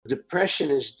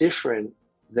Depression is different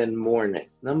than mourning.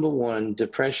 Number one,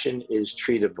 depression is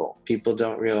treatable. People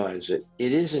don't realize it.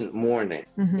 It isn't mourning.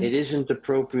 It isn't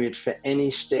appropriate for any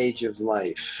stage of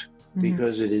life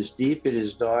because it is deep, it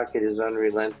is dark, it is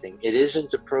unrelenting. It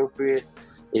isn't appropriate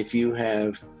if you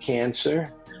have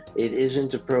cancer. It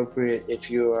isn't appropriate if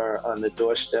you are on the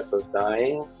doorstep of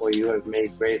dying or you have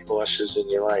made great losses in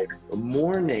your life.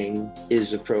 Mourning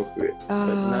is appropriate,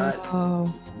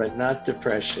 but not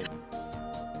depression.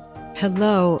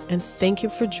 Hello, and thank you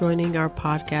for joining our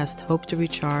podcast, Hope to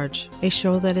Recharge, a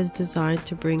show that is designed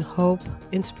to bring hope,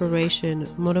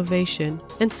 inspiration, motivation,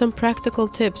 and some practical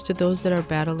tips to those that are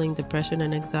battling depression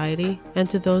and anxiety, and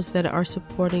to those that are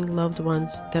supporting loved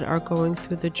ones that are going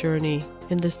through the journey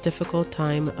in this difficult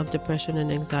time of depression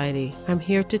and anxiety. I'm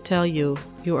here to tell you,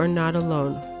 you are not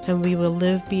alone, and we will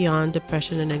live beyond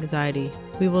depression and anxiety.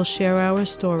 We will share our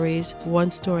stories,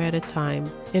 one story at a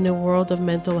time. In a world of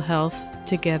mental health,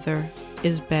 together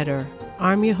is better.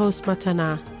 I'm your host,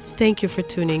 Matana. Thank you for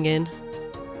tuning in.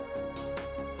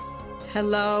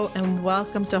 Hello, and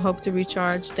welcome to Hope to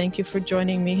Recharge. Thank you for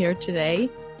joining me here today.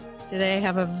 Today I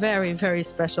have a very, very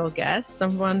special guest,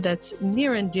 someone that's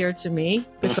near and dear to me,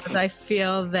 because I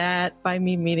feel that by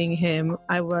me meeting him,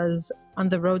 I was on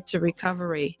the road to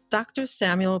recovery. Dr.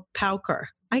 Samuel Pauker.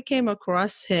 I came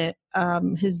across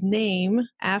his name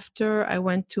after I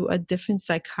went to a different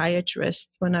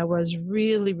psychiatrist when I was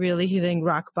really, really hitting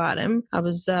rock bottom. I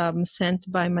was sent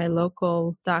by my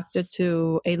local doctor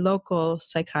to a local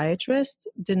psychiatrist.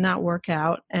 Did not work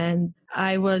out. And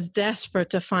I was desperate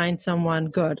to find someone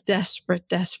good. Desperate,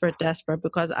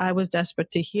 because I was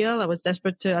desperate to heal. I was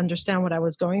desperate to understand what I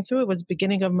was going through. It was the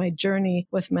beginning of my journey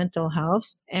with mental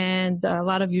health. And a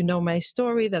lot of you know my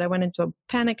story, that I went into a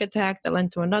panic attack that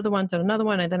led to another one,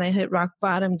 and then I hit rock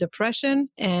bottom depression.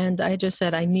 And I just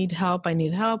said, I need help.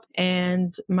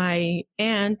 And my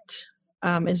aunt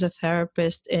is a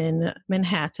therapist in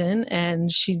Manhattan,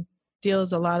 and she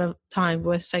deals a lot of time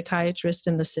with psychiatrists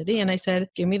in the city. And I said,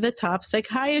 give me the top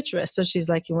psychiatrist. So she's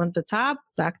like, you want the top?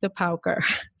 Dr. Pauker.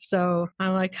 So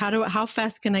I'm like, how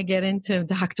fast can I get into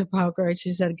Dr. Pauker? And she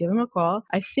said, give him a call.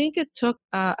 I think it took,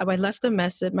 I left a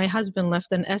message. My husband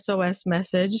left an SOS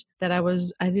message that I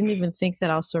didn't even think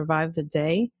that I'll survive the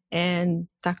day. And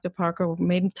Dr. Pauker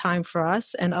made time for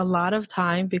us, and a lot of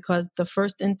time, because the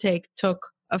first intake took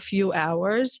a few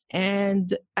hours,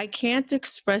 and I can't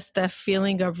express that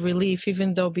feeling of relief,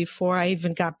 even though before I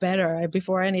even got better,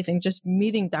 before anything, just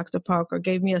meeting Dr. Pauker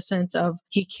gave me a sense of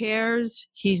he cares,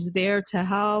 he's there to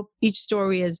help. Each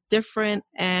story is different,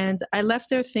 and I left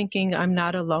there thinking I'm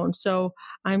not alone. So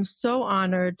I'm so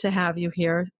honored to have you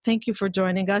here. Thank you for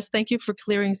joining us. Thank you for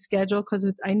clearing schedule,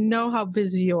 because I know how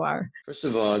busy you are. First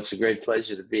of all, it's a great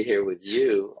pleasure to be here with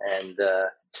you and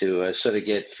to sort of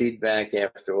get feedback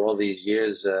after all these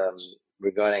years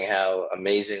regarding how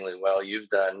amazingly well you've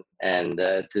done, and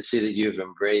to see that you've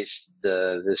embraced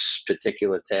this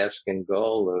particular task and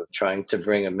goal of trying to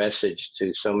bring a message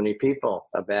to so many people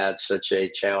about such a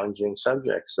challenging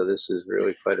subject. So this is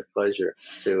really quite a pleasure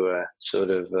to sort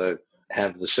of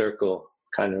have the circle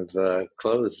kind of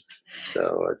closed.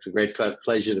 So it's a great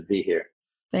pleasure to be here.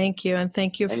 Thank you. And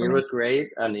thank you. And you look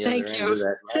great on the other end of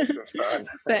that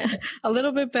microphone. A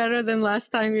little bit better than last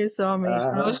time you saw me.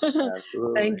 So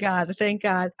absolutely. Thank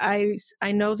God.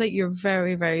 I know that you're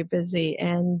very, very busy,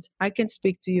 and I can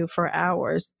speak to you for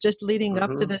hours. Just leading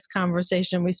up to this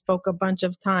conversation, we spoke a bunch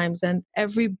of times, and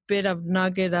every bit of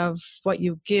nugget of what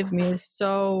you give me is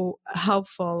so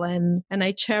helpful, and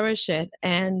I cherish it.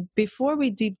 And before we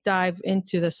deep dive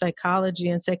into the psychology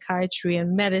and psychiatry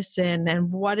and medicine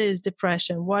and what is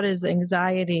depression, what is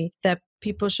anxiety, that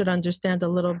people should understand a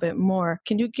little bit more,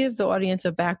 can you give the audience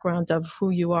a background of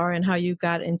who you are and how you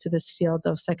got into this field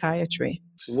of psychiatry?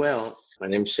 Well, my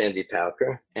name's Sandy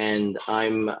Pauker, and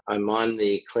I'm on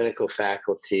the clinical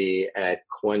faculty at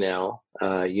Cornell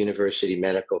University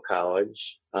Medical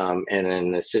College, and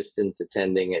an assistant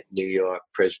attending at New York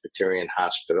Presbyterian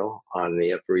Hospital on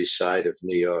the Upper East Side of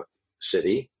New York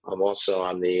City. I'm also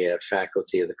on the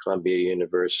faculty of the Columbia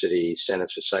University Center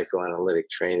for Psychoanalytic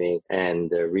Training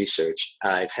and Research.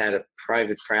 I've had a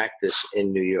private practice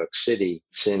in New York City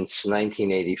since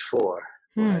 1984.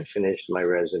 When I finished my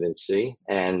residency.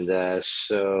 And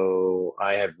so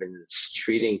I have been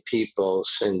treating people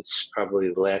since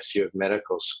probably the last year of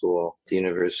medical school at the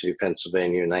University of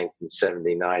Pennsylvania in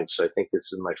 1979. So I think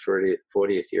this is my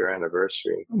 40th year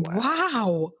anniversary.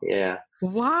 Wow. Yeah.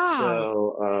 Wow.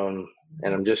 So,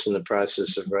 and I'm just in the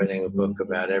process of writing a book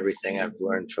about everything I've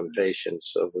learned from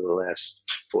patients over the last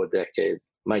 4 decades.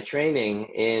 My training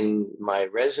in my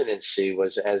residency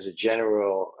was as a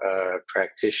general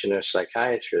practitioner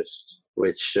psychiatrist,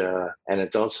 which an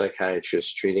adult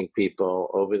psychiatrist treating people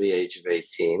over the age of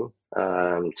 18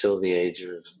 till the age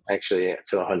of actually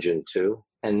to 102.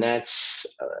 And that's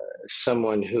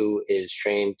someone who is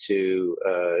trained to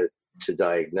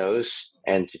diagnose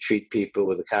and to treat people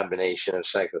with a combination of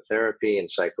psychotherapy and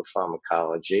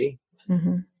psychopharmacology.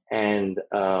 Mm-hmm. And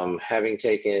having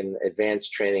taken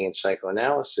advanced training in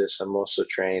psychoanalysis, I'm also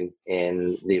trained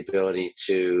in the ability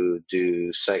to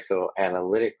do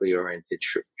psychoanalytically oriented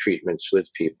treatments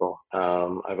with people.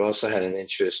 I've also had an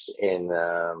interest in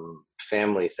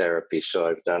family therapy. So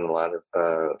I've done a lot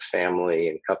of family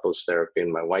and couples therapy.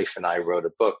 And my wife and I wrote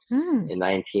a book in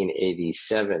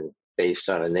 1987 based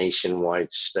on a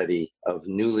nationwide study of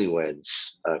newlyweds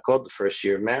called The First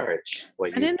Year of Marriage. I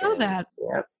didn't know that.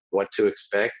 Yeah. What to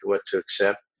expect, what to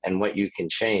accept, and what you can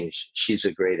change. She's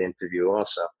a great interview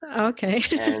also. Okay.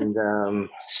 And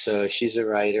so she's a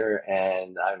writer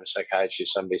and I'm a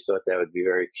psychiatrist. Somebody thought that would be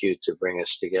very cute to bring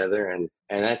us together. And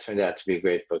that turned out to be a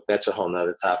great book. That's a whole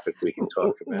nother topic we can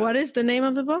talk about. What is the name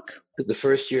of the book? The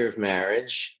First Year of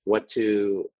Marriage, What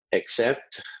to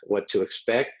Accept, What to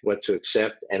Expect, What to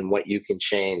Accept, and What You Can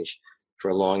Change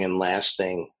for a long and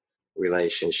lasting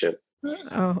relationship.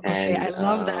 Oh, okay. And, I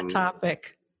love that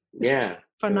topic. Yeah.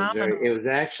 Phenomenal. It was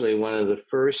actually one of the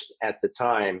first at the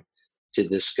time to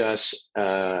discuss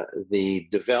the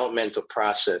developmental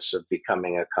process of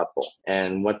becoming a couple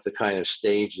and what the kind of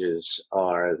stages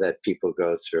are that people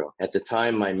go through. At the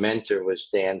time, my mentor was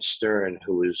Dan Stern,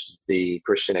 who was the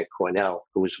person at Cornell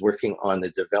who was working on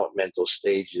the developmental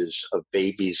stages of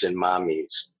babies and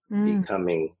mommies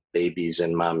becoming babies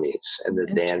and mommies and the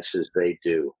dances they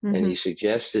do. Mm-hmm. And he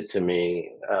suggested to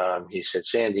me, he said,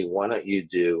 Sandy, why don't you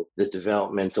do the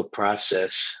developmental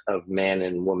process of man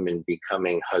and woman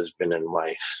becoming husband and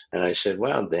wife? And I said,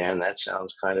 well, Dan, that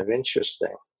sounds kind of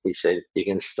interesting. He said, you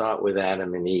can start with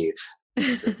Adam and Eve.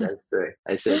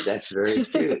 I said, that's very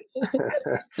cute.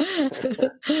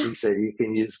 He said, you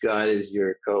can use God as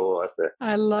your co-author.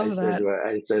 I love that.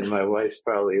 I said, my wife's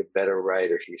probably a better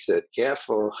writer. He said,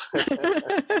 careful.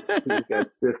 You've got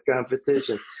stiff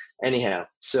competition. Anyhow,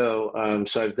 so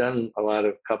I've done a lot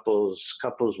of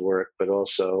couples work, but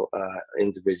also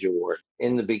individual work.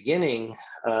 In the beginning,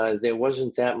 there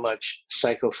wasn't that much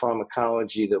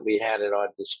psychopharmacology that we had at our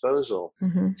disposal.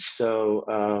 Mm-hmm. So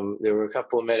there were a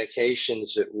couple of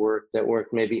medications that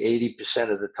worked maybe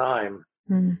 80% of the time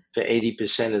for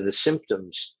 80% of the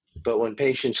symptoms. But when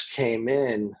patients came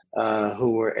in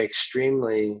who were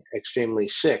extremely, extremely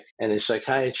sick, and as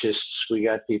psychiatrists, we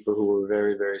got people who were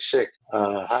very, very sick.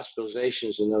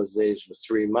 Hospitalizations in those days were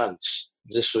 3 months.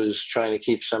 This was trying to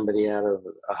keep somebody out of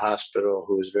a hospital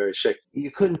who was very sick.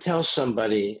 You couldn't tell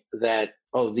somebody that,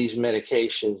 oh, these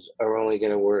medications are only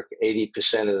going to work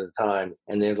 80% of the time,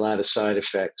 and there are a lot of side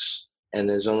effects, and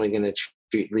there's only going to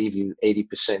leave you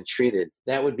 80% treated.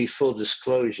 That would be full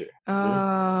disclosure.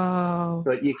 Oh.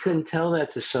 But you couldn't tell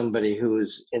that to somebody who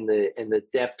was in the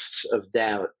depths of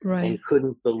doubt and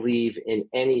couldn't believe in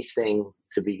anything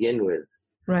to begin with.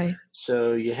 Right.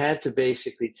 So you had to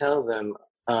basically tell them,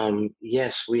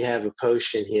 yes, we have a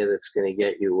potion here that's going to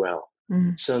get you well.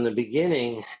 Mm. So in the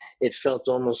beginning, it felt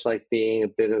almost like being a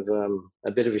bit of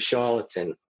a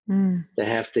charlatan. To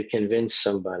have to convince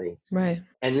somebody. Right.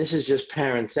 And this is just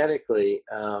parenthetically,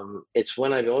 it's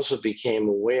when I also became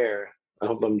aware, I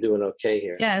hope I'm doing okay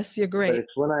here. Yes, you're great. But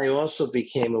it's when I also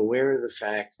became aware of the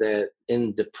fact that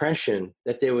in depression,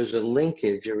 that there was a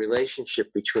linkage, a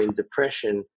relationship between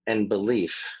depression and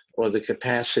belief, or the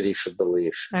capacity for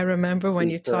belief. I remember when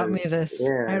you taught me this.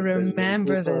 Yeah, I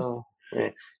remember this.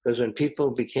 Because when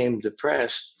people became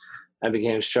depressed, I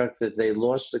became struck that they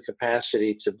lost the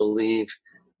capacity to believe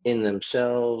in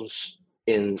themselves,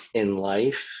 in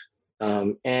life,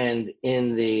 and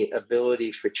in the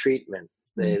ability for treatment.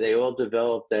 They all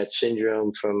developed that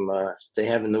syndrome from they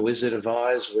have in The Wizard of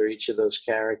Oz, where each of those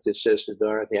characters says to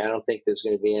Dorothy, I don't think there's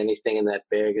going to be anything in that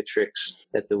bag of tricks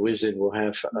that the wizard will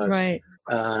have for us. Right.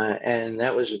 And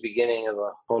that was the beginning of a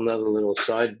whole nother little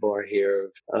sidebar here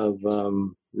of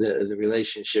the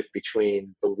relationship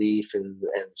between belief and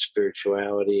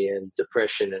spirituality and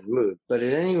depression and mood. But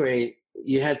at any rate,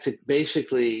 you had to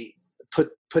basically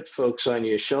put folks on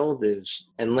your shoulders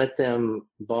and let them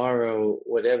borrow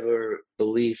whatever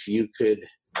belief you could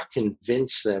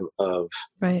convince them of.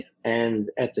 Right. And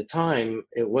at the time,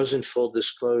 it wasn't full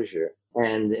disclosure.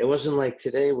 And it wasn't like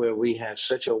today where we have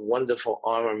such a wonderful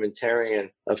armamentarium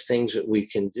of things that we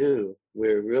can do.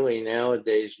 We're really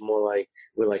nowadays we're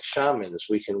like shamans.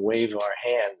 We can wave our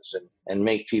hands and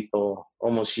make people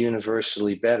almost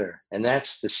universally better. And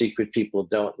that's the secret people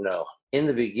don't know. in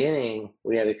the beginning,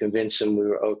 we had to convince them we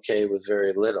were okay with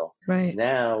very little. Right.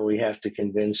 Now we have to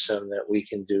convince them that we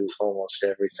can do almost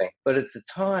everything. But at the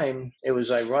time, it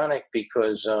was ironic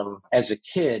because as a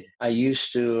kid,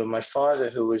 my father,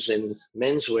 who was in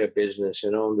menswear business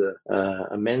and owned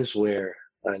a menswear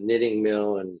knitting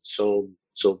mill and sold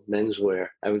menswear.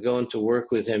 I would go into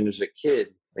work with him as a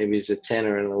kid, maybe as a 10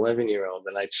 or an 11-year-old,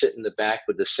 and I'd sit in the back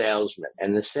with the salesman.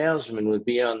 And the salesman would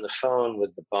be on the phone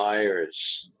with the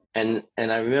buyers. And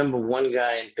I remember one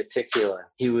guy in particular,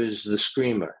 he was the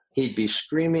screamer. He'd be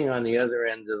screaming on the other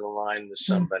end of the line with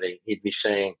somebody. He'd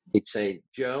say,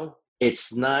 Joe, it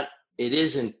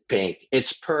isn't pink,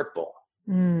 it's purple.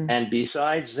 And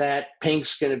besides that,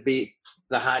 pink's going to be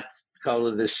the hot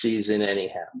color this season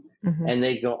anyhow. And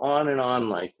they'd go on and on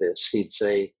like this. He'd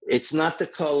say, it's not the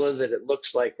color that it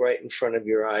looks like right in front of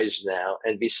your eyes now.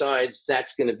 And besides,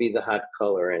 that's going to be the hot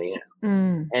color anyhow.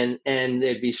 And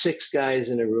there'd be 6 guys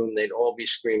in a room. They'd all be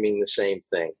screaming the same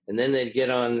thing. And then they'd get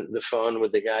on the phone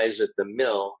with the guys at the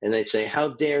mill and they'd say, how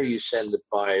dare you send the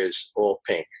buyers all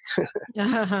pink? So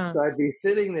I'd be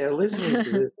sitting there listening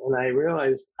to this and I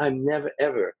realized I'm never,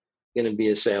 ever going to be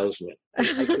a salesman. I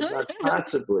could not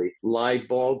possibly lie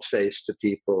bald-faced to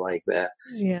people like that.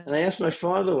 Yeah. And I asked my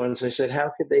father once, I said, how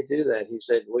could they do that? He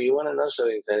said, well, you want to know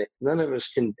something, Benny? None of us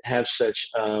can have such,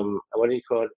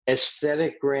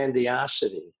 aesthetic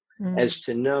grandiosity as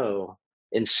to know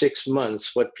in 6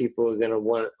 months what people are going to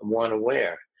want to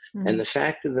wear. And the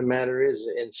fact of the matter is,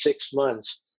 in 6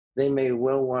 months, they may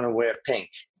well want to wear pink.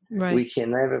 Right. We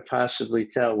can never possibly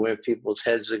tell where people's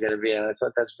heads are going to be. And I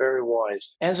thought that's very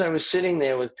wise. As I was sitting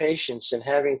there with patients and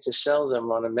having to sell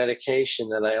them on a medication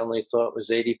that I only thought was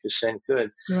 80% good,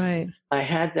 right, I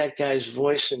had that guy's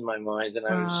voice in my mind. And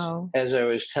as I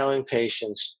was telling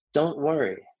patients, don't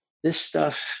worry, this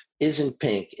stuff isn't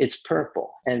pink, it's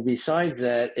purple. And besides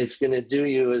that, it's going to do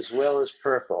you as well as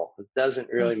purple. It doesn't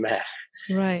really matter.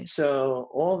 Right.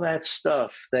 So all that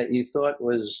stuff that you thought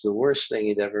was the worst thing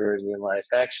you'd ever heard in your life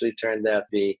actually turned out to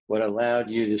be what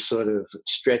allowed you to sort of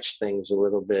stretch things a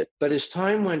little bit. But as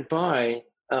time went by,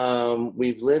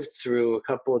 we've lived through a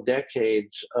couple of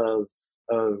decades of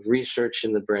research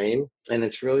in the brain, and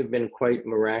it's really been quite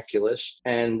miraculous.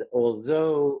 And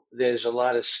although there's a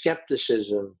lot of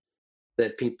skepticism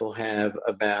that people have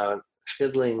about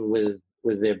fiddling with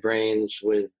their brains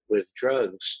with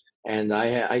drugs, and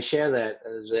I share that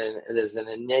as an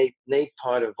innate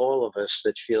part of all of us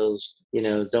that feels,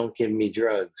 don't give me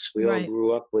drugs. We all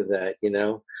grew up with that,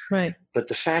 Right. But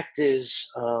the fact is,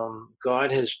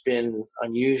 God has been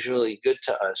unusually good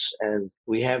to us, and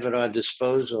we have at our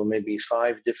disposal maybe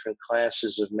 5 different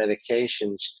classes of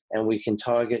medications, and we can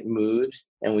target mood,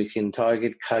 and we can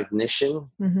target cognition,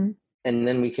 and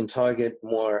then we can target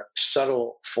more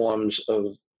subtle forms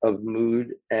of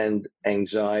mood and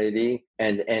anxiety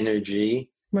and energy.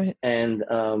 Right. And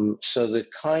so the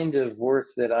kind of work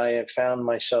that I have found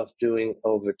myself doing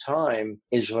over time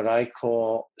is what I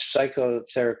call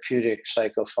psychotherapeutic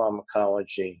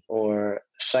psychopharmacology, or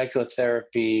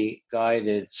psychotherapy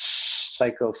guided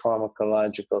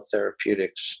psychopharmacological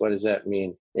therapeutics. What does that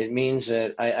mean? It means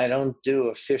that I don't do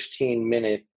a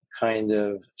 15-minute kind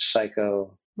of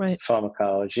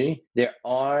pharmacology. There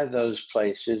are those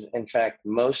places. In fact,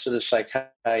 most of the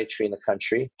psychiatry in the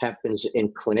country happens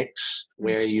in clinics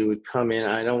where you would come in.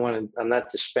 I'm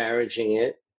not disparaging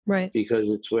it, right, because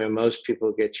it's where most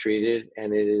people get treated,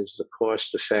 and it is the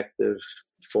cost-effective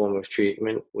form of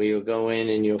treatment, where you'll go in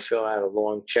and you'll fill out a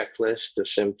long checklist of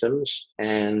symptoms.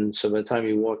 And so by the time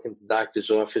you walk into the doctor's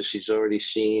office, he's already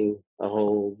seen a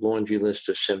whole laundry list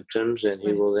of symptoms, and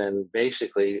he will then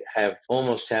basically have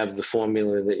the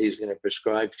formula that he's going to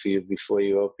prescribe for you before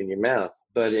you open your mouth.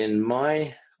 But in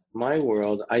my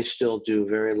world, I still do a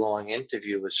very long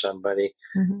interview with somebody,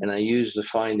 and I use the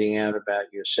finding out about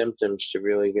your symptoms to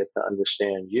really get to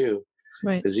understand you.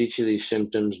 Right. Because each of these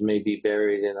symptoms may be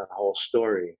buried in a whole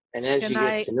story. And as you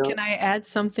get to know... Can I add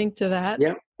something to that?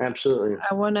 Yeah, absolutely.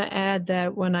 I want to add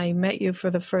that when I met you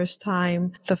for the first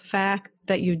time, the fact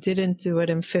that you didn't do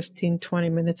it in 15, 20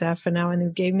 minutes, half an hour, and you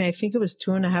gave me, I think it was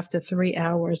 2.5 to 3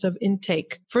 hours of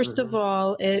intake. First of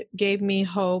all, it gave me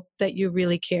hope that you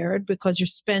really cared because you're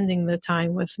spending the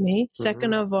time with me.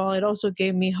 Second of all, it also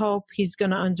gave me hope he's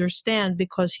going to understand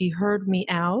because he heard me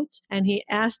out and he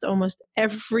asked almost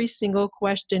every single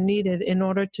question needed in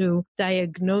order to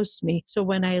diagnose me. So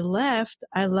when I left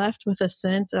with a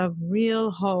sense of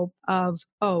real hope of,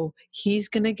 oh, he's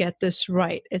going to get this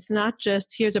right. It's not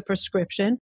just, here's a prescription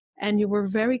and you were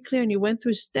very clear, and you went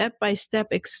through step by step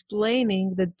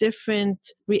explaining the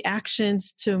different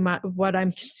reactions to what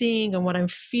I'm seeing and what I'm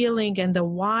feeling and the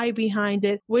why behind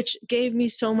it, which gave me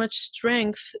so much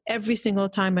strength. Every single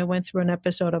time I went through an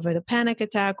episode of a panic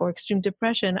attack or extreme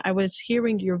depression, I was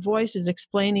hearing your voices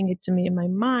explaining it to me in my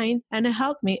mind, and it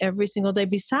helped me every single day.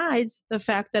 Besides the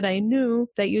fact that I knew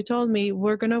that you told me,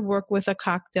 we're going to work with a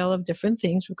cocktail of different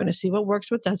things. We're going to see what works,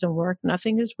 what doesn't work.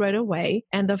 Nothing is right away.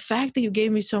 And the fact that you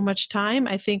gave me so much time,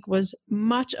 I think, was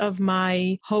much of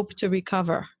my hope to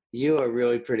recover. You are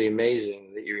really pretty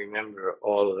amazing that you remember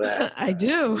all of that. I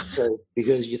do.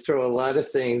 Because you throw a lot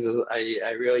of things.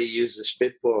 I really use the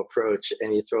spitball approach,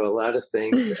 and you throw a lot of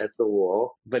things at the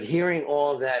wall. But hearing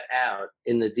all that out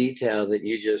in the detail that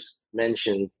you just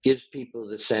mentioned gives people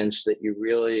the sense that you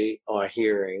really are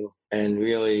hearing and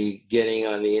really getting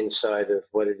on the inside of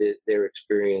what it is, their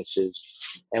experience is.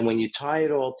 And when you tie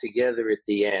it all together at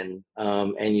the end,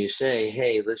 and you say,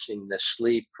 hey, listen, the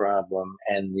sleep problem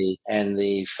and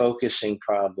the focusing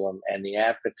problem and the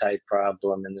appetite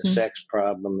problem and the sex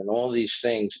problem and all these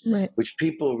things, right, which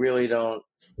people really don't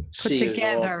put see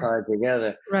together. It all tied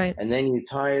together. Right. And then you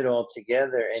tie it all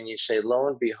together and you say, lo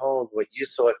and behold, what you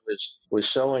thought was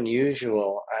so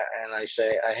unusual. And I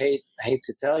say, I hate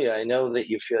to tell you, I know that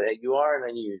you feel that you are an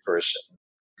unusual person,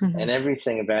 and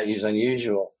everything about you is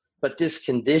unusual. But this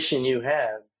condition you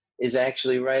have is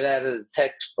actually right out of the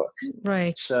textbook.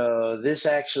 Right. So this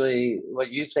actually, what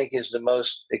you think is the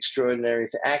most extraordinary,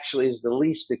 actually is the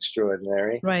least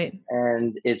extraordinary. Right.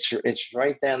 And it's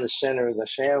right down the center of the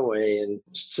fairway. And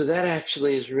so that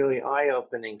actually is really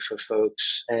eye-opening for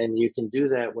folks. And you can do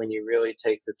that when you really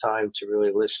take the time to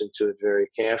really listen to it very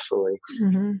carefully.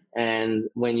 And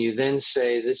when you then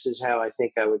say, this is how I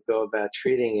think I would go about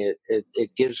treating it,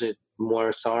 it gives it more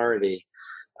authority.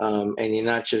 And you're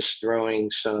not just throwing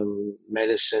some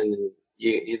medicine.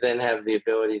 You then have the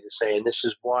ability to say, and this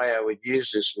is why I would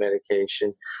use this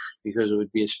medication, because it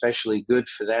would be especially good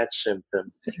for that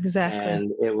symptom. Exactly.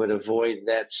 And it would avoid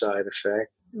that side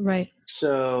effect. Right.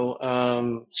 So,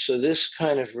 so this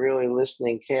kind of really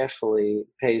listening carefully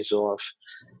pays off.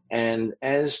 And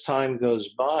as time goes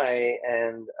by,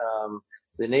 and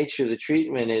the nature of the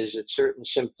treatment is that certain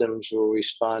symptoms will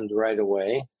respond right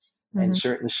away, and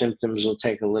certain symptoms will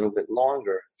take a little bit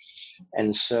longer.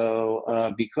 And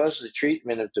so because the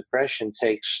treatment of depression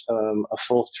takes a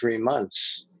full 3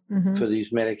 months for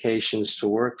these medications to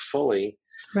work fully,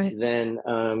 then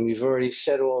you've already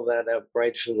set all that up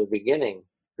right from the beginning,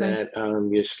 that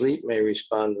your sleep may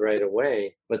respond right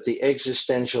away, but the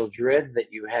existential dread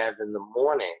that you have in the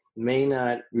morning may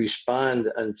not respond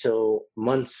until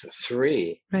month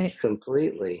 3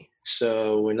 completely.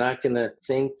 So we're not going to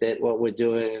think that what we're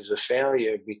doing is a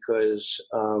failure because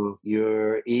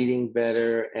you're eating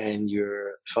better and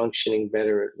you're functioning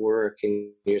better at work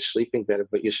and you're sleeping better,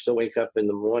 but you still wake up in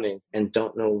the morning and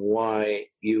don't know why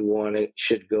you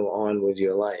should go on with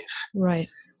your life. Right.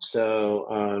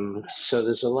 So, so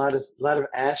there's a lot of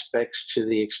aspects to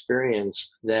the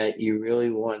experience that you really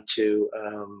want to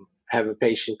have a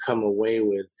patient come away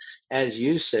with, as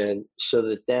you said, so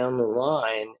that down the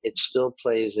line it still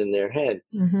plays in their head.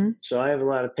 So I have a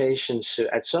lot of patients who,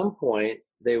 at some point,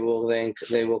 they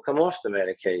will come off the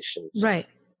medications. Right.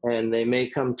 And they may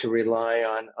come to rely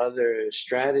on other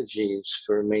strategies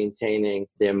for maintaining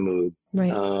their mood.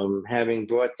 Right. Having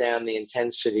brought down the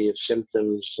intensity of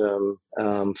symptoms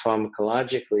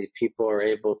pharmacologically, people are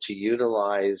able to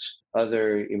utilize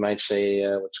other, you might say,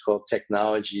 what's called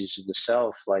technologies of the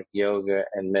self, like yoga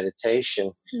and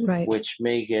meditation, which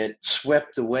may get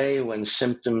swept away when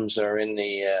symptoms are in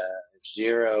the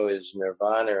 0 is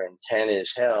nirvana and 10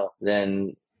 is hell.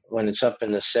 Then when it's up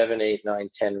in the 7, 8, 9,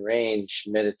 10 range,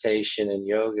 meditation and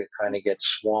yoga kind of get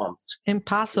swamped.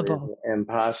 Impossible.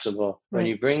 Impossible. When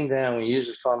you use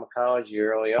the pharmacology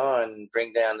early on,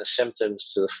 bring down the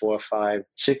symptoms to the 4, 5,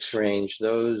 6 range,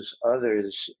 those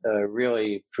others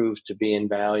really prove to be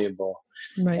invaluable.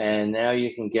 And now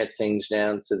you can get things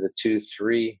down to the 2,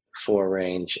 3, 4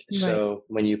 range. So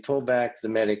when you pull back the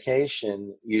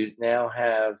medication, you now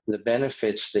have the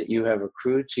benefits that you have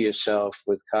accrued to yourself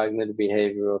with cognitive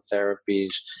behavioral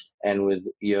therapies and with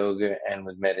yoga and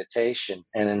with meditation.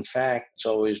 And in fact, it's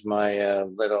always my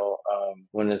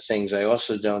one of the things I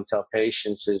also don't tell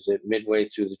patients is that midway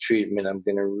through the treatment, I'm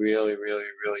going to really, really,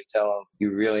 really tell them,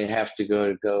 you really have to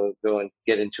go and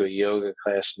get into a yoga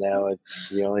class now. It's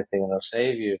the only thing that'll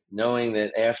save you. Knowing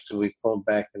that after we pull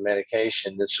back the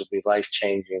medication, this will be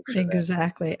life-changing for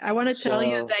Exactly. I want to tell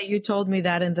you that you told me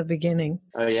that in the beginning.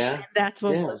 Oh, yeah? That's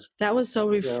what that was so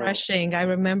refreshing. I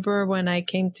remember when I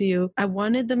came to you, I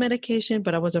wanted the medication medication,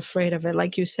 but I was afraid of it.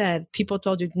 Like you said, people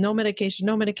told you no medication,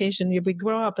 no medication. We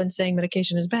grow up and saying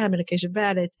medication is bad, medication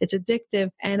bad. It's addictive.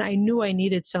 And I knew I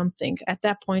needed something. At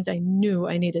that point, I knew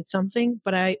I needed something,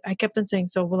 but I kept on saying,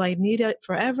 so will I need it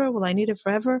forever? Will I need it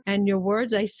forever? And your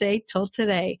words I say till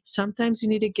today, sometimes you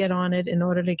need to get on it in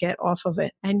order to get off of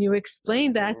it. And you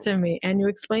explained that to me. And you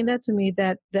explained that to me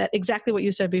that exactly what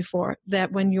you said before,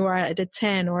 that when you are at a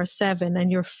 10 or a 7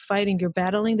 and you're fighting, you're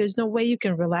battling, there's no way you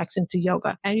can relax into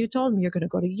yoga. And you told me you're going to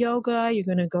go to yoga, you're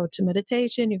going to go to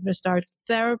meditation, you're going to start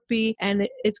therapy, and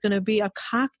it's going to be a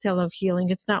cocktail of healing.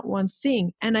 It's not one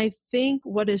thing. And I think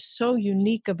what is so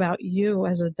unique about you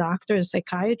as a doctor, a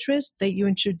psychiatrist, that you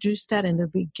introduce that in the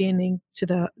beginning to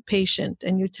the patient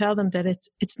and you tell them that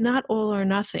it's not all or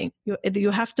nothing.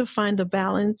 You have to find the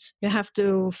balance. You have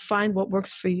to find what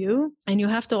works for you. And you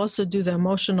have to also do the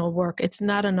emotional work. It's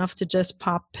not enough to just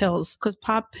pop pills, because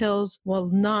pop pills will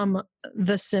numb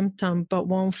the symptom but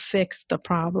won't fix the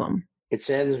problem. It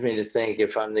saddens me to think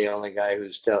if I'm the only guy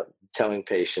who's telling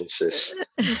patients this.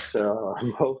 So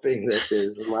I'm hoping that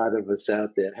there's a lot of us out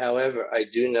there. However, I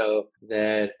do know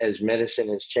that as medicine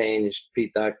has changed,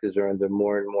 doctors are under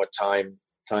more and more time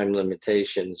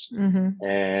limitations. Mm-hmm.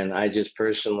 And I just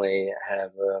personally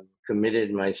have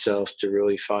committed myself to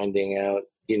really finding out,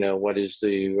 what is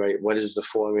the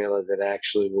formula that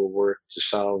actually will work to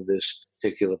solve this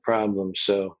particular problem.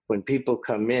 So when people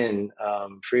come in,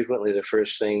 frequently the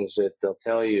first things that they'll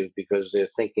tell you, because they're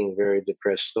thinking very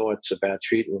depressed thoughts about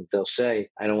treatment, they'll say,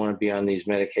 I don't want to be on these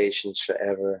medications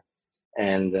forever,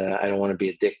 and I don't want to be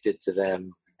addicted to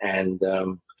them. And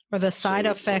or the side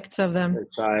effects of them. The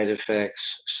side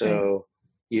effects. So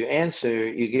you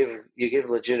give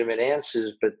legitimate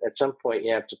answers, but at some point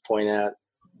you have to point out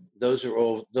those are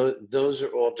all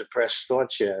depressed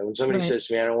thoughts. Yeah. When somebody says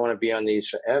to me, I don't want to be on these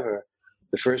forever,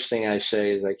 the first thing I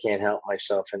say is I can't help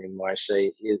myself anymore. I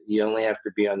say you only have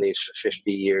to be on these for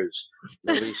 50 years.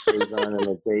 Nobody stays on them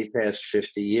a day past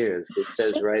 50 years. It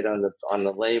says right on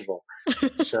the label.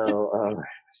 So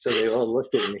they all look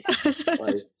at me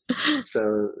like.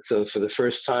 So for the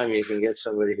first time, you can get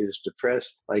somebody who's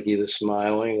depressed, like either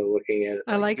smiling or looking at it.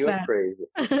 I like you're that. Crazy.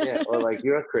 Yeah, or like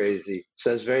you're crazy.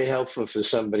 So it's very helpful for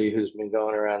somebody who's been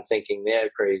going around thinking they're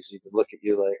crazy to look at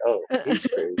you like, oh, he's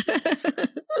crazy.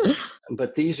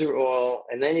 But these are all,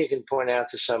 and then you can point out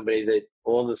to somebody that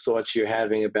all the thoughts you're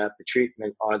having about the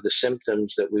treatment are the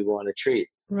symptoms that we want to treat.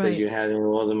 Right. Because you're having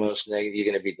all the most negative, you're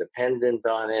going to be dependent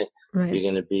on it. Right. You're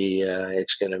going to be,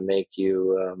 it's going to make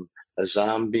you a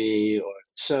zombie, or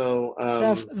so.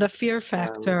 The fear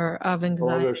factor of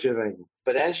anxiety.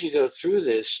 But as you go through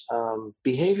this,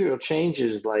 behavioral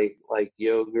changes like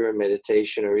yoga or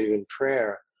meditation or even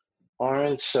prayer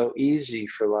aren't so easy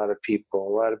for a lot of people.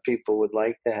 A lot of people would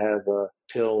like to have a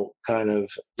pill kind of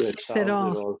that solves it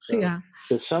all. Yeah.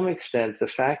 To some extent, the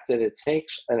fact that it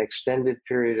takes an extended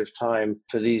period of time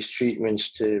for these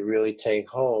treatments to really take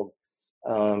hold,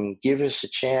 give us a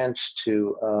chance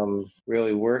to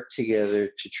really work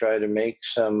together to try to make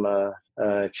some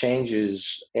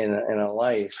changes in a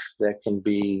life that can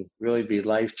really be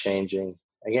life-changing.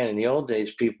 Again, in the old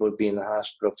days, people would be in the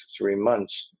hospital for 3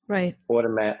 months. Right.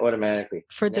 Automatically.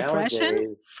 For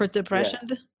depression?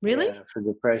 Yeah, really? Yeah, for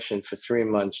depression for 3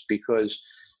 months, because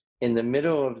in the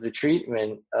middle of the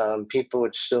treatment, people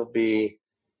would still be,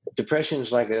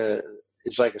 depression's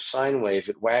it's like a sine wave.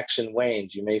 It waxes and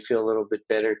wanes. You may feel a little bit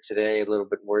better today, a little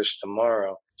bit worse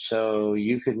tomorrow. So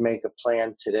you could make a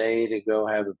plan today to go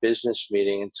have a business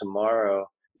meeting, and tomorrow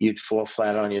you'd fall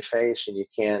flat on your face and you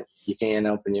can't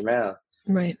open your mouth.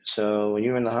 Right. So when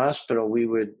you're in the hospital, we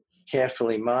would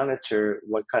carefully monitor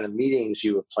what kind of meetings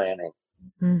you were planning.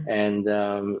 Mm.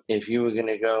 And if you were going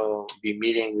to be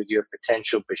meeting with your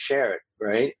potential bashert,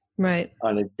 right? Right.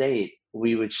 On a date,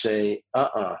 we would say,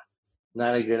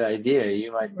 not a good idea.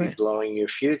 You might be blowing your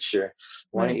future.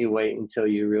 Why don't you wait until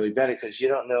you're really better? Because you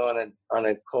don't know on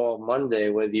a call Monday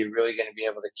whether you're really going to be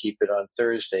able to keep it on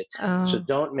Thursday. Oh. So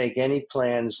don't make any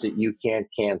plans that you can't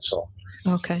cancel.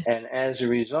 Okay. And as a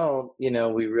result,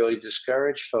 we really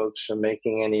discourage folks from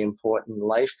making any important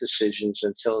life decisions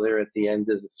until they're at the end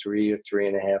of the 3 or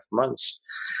 3.5 months.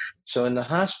 So in the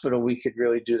hospital, we could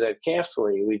really do that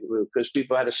carefully because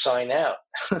people had to sign out.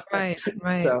 Right. So,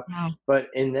 wow. But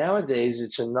nowadays,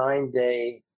 it's a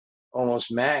 9-day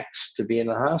almost max to be in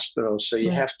the hospital. So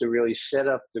you have to really set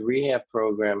up the rehab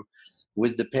program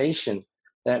with the patient.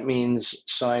 That means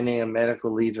signing a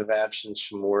medical leave of absence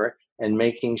from work and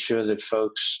making sure that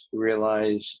folks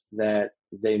realize that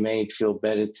they may feel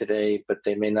better today, but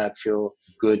they may not feel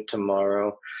good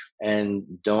tomorrow. And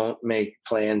don't make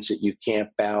plans that you can't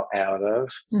bow out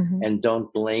of. Mm-hmm. And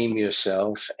don't blame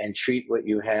yourself, and treat what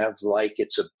you have like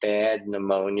it's a bad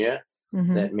pneumonia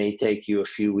Mm-hmm. that may take you a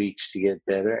few weeks to get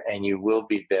better, and you will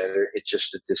be better. It's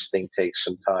just that this thing takes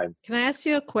some time. Can I ask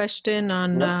you a question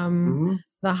on Mm-hmm.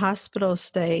 the hospital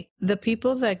stay? The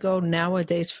people that go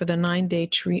nowadays for the 9-day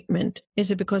treatment,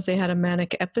 is it because they had a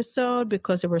manic episode,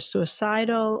 because they were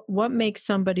suicidal? What makes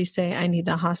somebody say, I need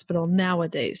the hospital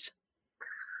nowadays?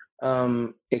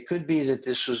 It could be that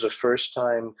this was a first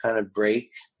time kind of break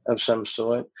of some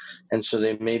sort, and so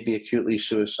they may be acutely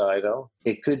suicidal.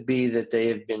 It could be that they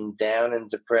have been down and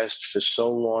depressed for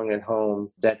so long at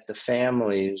home that the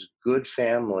families, good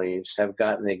families, have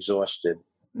gotten exhausted.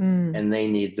 And they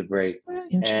need the break.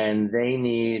 And they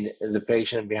need the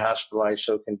patient to be hospitalized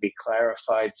so it can be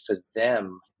clarified for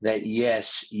them that,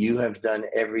 yes, you have done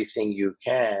everything you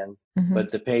can,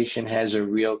 but the patient has a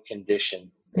real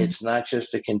condition. It's not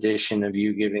just a condition of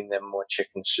you giving them more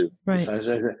chicken soup. Right.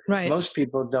 Right. Most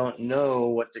people don't know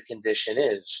what the condition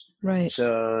is. Right.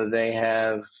 So they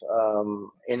have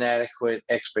inadequate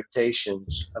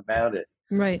expectations about it.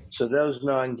 Right. So those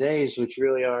 9 days, which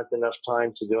really aren't enough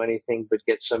time to do anything but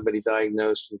get somebody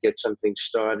diagnosed and get something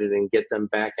started and get them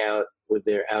back out with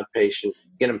their outpatient,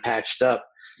 get them patched up,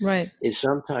 right, is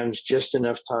sometimes just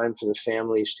enough time for the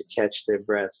families to catch their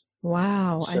breath.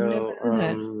 Wow, I never knew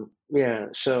that. Yeah.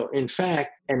 So in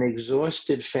fact, an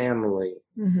exhausted family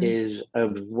is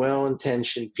of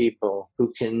well-intentioned people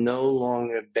who can no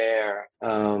longer bear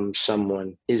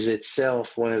someone, is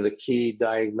itself one of the key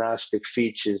diagnostic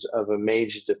features of a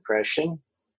major depression,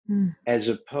 as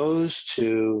opposed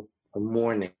to a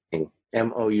mourning,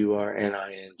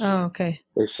 mourning. Oh, okay.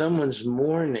 If someone's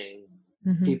mourning,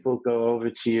 people go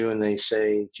over to you and they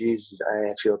say, "Jesus,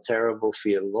 I feel terrible for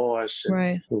your loss." And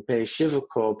right. we pay a Shiva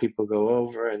call. People go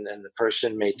over, and then the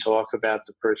person may talk about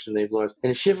the person they've lost. In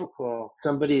a Shiva call,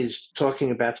 somebody is talking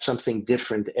about something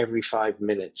different every 5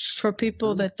 minutes. For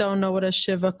people that don't know what a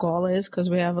Shiva call is,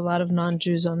 because we have a lot of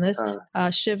non-Jews on this,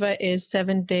 Shiva is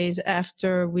 7 days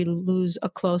after we lose a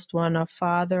close one, a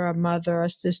father, a mother, a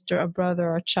sister, a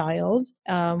brother, a child.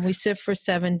 We sit for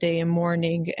 7 days in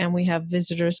mourning, and we have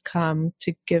visitors come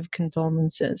to give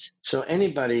condolences. So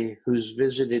anybody who's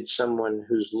visited someone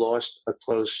who's lost a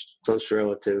close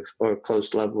relative or a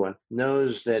close loved one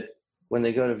knows that when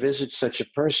they go to visit such a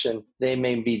person, they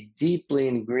may be deeply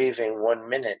in grieving 1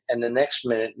 minute, and the next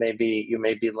minute you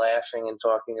may be laughing and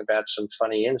talking about some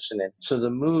funny incident. So the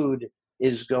mood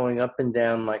is going up and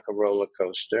down like a roller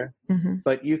coaster,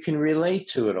 but you can relate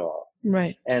to it all.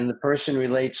 Right. And the person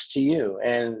relates to you.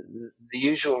 And the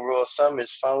usual rule of thumb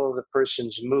is follow the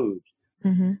person's mood.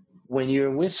 When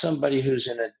you're with somebody who's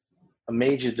in a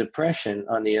major depression,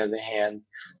 on the other hand,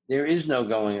 there is no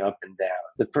going up and down.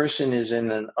 The person is in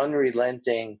an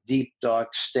unrelenting, deep,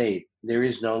 dark state. There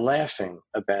is no laughing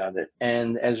about it.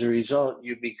 And as a result,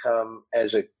 you become,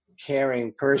 as a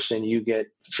caring person, you get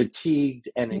fatigued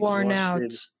and worn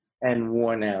exhausted. And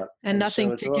worn out. And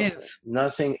nothing to give.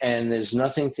 Nothing, and there's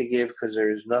nothing to give because there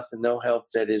is no help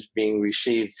that is being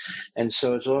received. And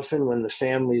so it's often when the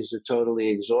families are totally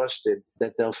exhausted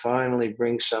that they'll finally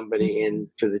bring somebody in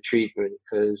for the treatment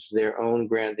because their own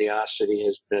grandiosity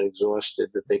has been exhausted,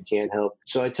 that they can't help.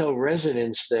 So I tell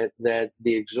residents that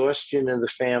the exhaustion of the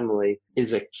family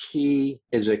is a key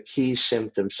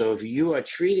symptom. So if you are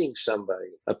treating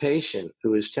somebody, a patient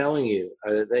who is telling you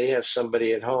that they have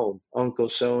somebody at home, Uncle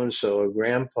so-and-so or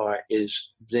grandpa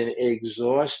is been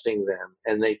exhausting them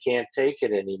and they can't take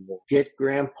it anymore, get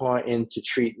grandpa into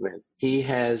treatment. He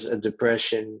has a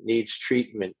depression, needs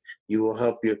treatment. You will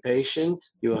help your patient,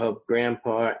 you will help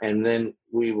grandpa, and then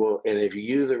we will, and if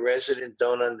you, the resident,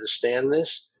 don't understand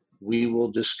this, we will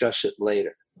discuss it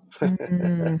later.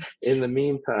 In the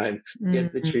meantime,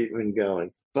 get the treatment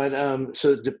going. But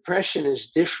so depression is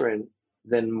different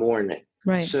than mourning.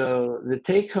 Right. So the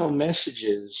take-home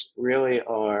messages really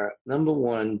are, number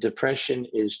one, depression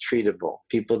is treatable.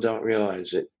 People don't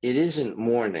realize it. It isn't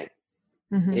mourning.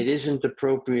 It isn't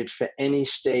appropriate for any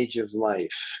stage of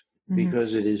life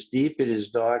because it is deep, it is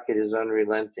dark, it is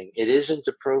unrelenting. It isn't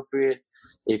appropriate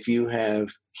if you have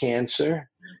cancer.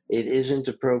 It isn't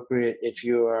appropriate if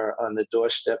you are on the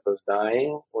doorstep of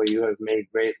dying or you have made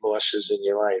great losses in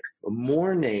your life.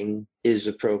 Mourning is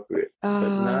appropriate,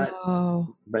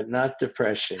 Oh. but not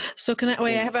depression. So can I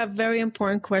wait? I have a very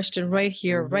important question right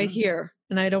here, right Mm-hmm. here,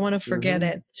 and I don't want to forget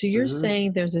Mm-hmm. it. So you're Mm-hmm.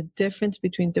 saying there's a difference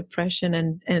between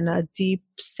depression and a deep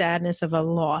sadness of a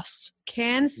loss.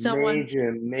 Can someone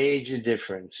Major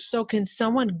difference. So can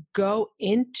someone go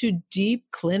into deep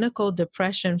clinical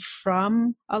depression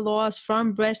from a loss,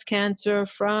 from breast cancer,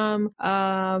 from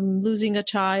losing a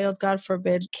child, God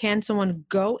forbid? Can someone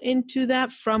go into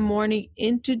that from mourning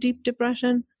into deep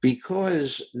depression?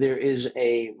 Because there is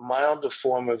a milder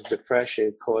form of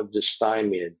depression called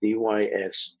dysthymia,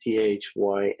 dysthymiA.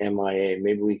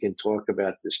 Maybe we can talk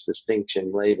about this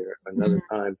distinction later, another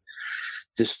time.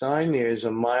 Dysthymia is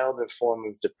a milder form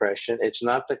of depression. It's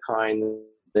not the kind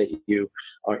that you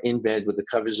are in bed with the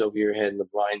covers over your head and the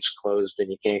blinds closed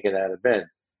and you can't get out of bed.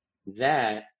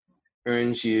 That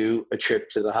earns you a trip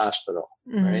to the hospital,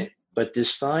 right? But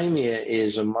dysthymia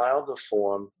is a milder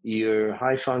form. Your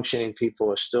high functioning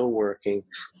people are still working,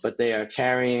 but they are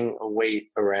carrying a weight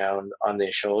around on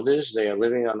their shoulders. They are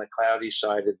living on the cloudy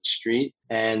side of the street.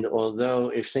 And although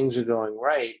if things are going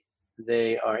right,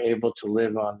 they are able to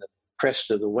live on the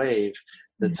crest of the wave,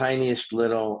 the tiniest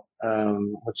little,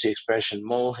 what's the expression,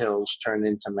 molehills turn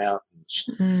into mountains.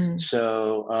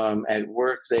 So at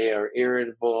work, they are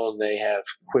irritable. They have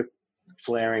quick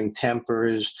flaring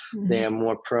tempers. They are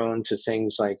more prone to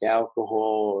things like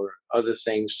alcohol or other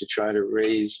things to try to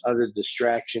raise, other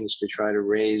distractions to try to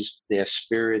raise their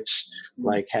spirits,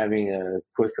 like having a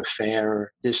quick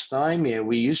affair. Dysthymia,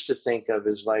 we used to think of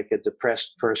as like a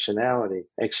depressed personality,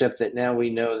 except that now we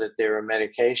know that there are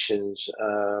medications.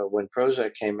 When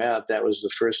Prozac came out, that was the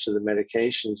first of the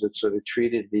medications that sort of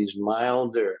treated these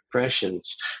milder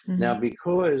depressions. Now,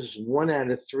 because 1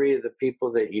 out of 3 of the people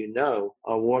that you know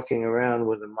are walking around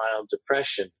with a mild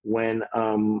depression, when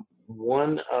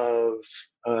one of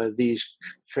these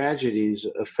tragedies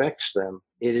affects them,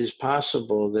 it is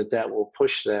possible that that will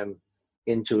push them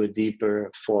into a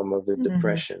deeper form of the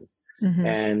depression.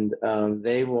 And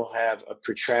they will have a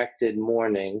protracted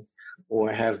mourning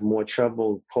or have more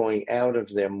trouble pulling out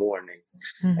of their mourning.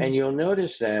 And you'll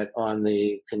notice that on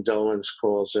the condolence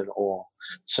calls and all,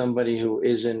 somebody who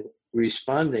isn't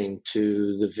responding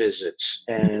to the visits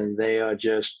and they are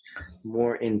just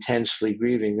more intensely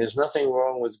grieving. There's nothing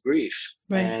wrong with grief.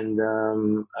 Right. And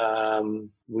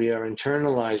we are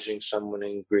internalizing someone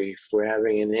in grief. We're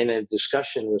having an inner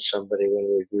discussion with somebody when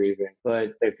we're grieving.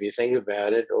 But if you think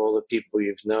about it, all the people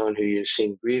you've known who you've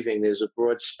seen grieving, there's a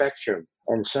broad spectrum.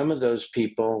 And some of those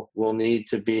people will need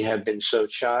to have been so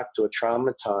shocked or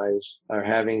traumatized or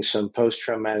having some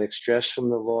post-traumatic stress from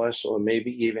the loss, or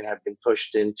maybe even have been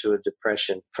pushed into a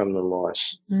depression from the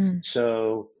loss.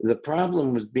 So the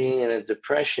problem with being in a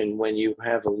depression when you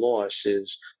have a loss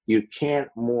is you can't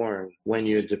mourn when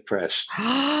you're depressed.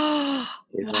 Wow,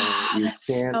 you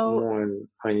can't mourn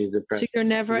when you're depressed. So you're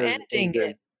never ending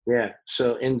it. Yeah.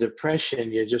 So in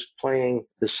depression, you're just playing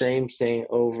the same thing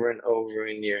over and over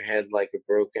in your head like a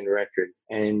broken record.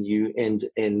 And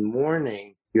in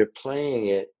mourning, you're playing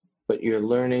it, but you're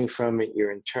learning from it.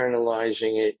 You're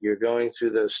internalizing it. You're going through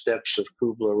those steps of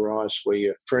Kubler-Ross where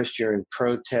you're in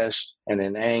protest and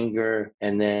in anger,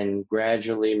 and then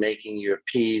gradually making your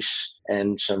peace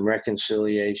and some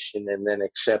reconciliation, and then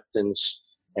acceptance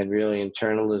and really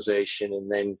internalization, and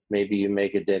then maybe you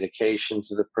make a dedication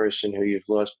to the person who you've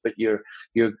lost, but you're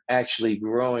actually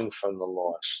growing from the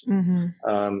loss.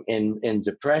 In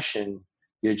depression,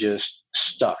 you're just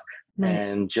stuck. Right.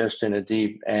 And just in a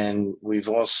deep, and we've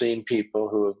all seen people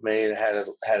who have had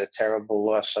a terrible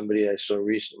loss. Somebody I saw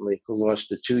recently who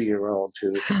lost a 2-year-old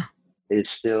who is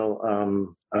still,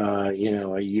 a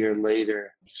year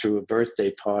later, threw a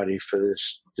birthday party for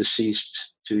this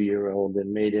deceased 2-year-old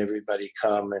and made everybody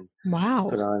come and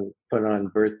put on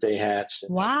birthday hats.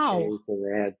 And and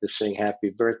they had to sing happy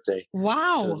birthday.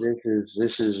 Wow. So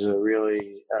this is a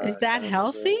really is that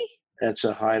healthy? That's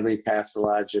a highly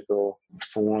pathological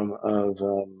form of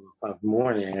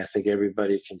mourning. I think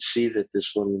everybody can see that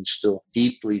this woman's still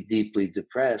deeply, deeply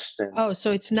depressed. And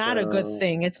so it's not a good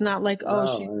thing. It's not like,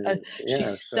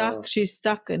 she's stuck. She's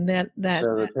stuck in that.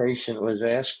 So the patient was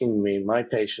asking me, my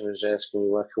patient was asking me,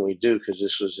 what can we do? Because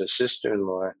this was a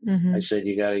sister-in-law. I said,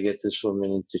 you got to get this woman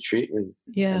into treatment.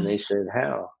 Yeah. And they said,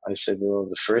 how? I said, well,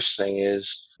 the first thing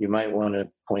is you might want to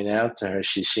point out to her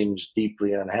she seems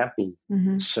deeply unhappy.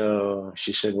 So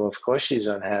she said, well, of course she's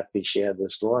unhappy. She had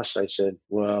this loss. I said,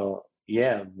 well,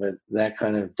 yeah, but that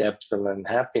kind of depth of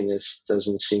unhappiness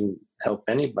doesn't seem to help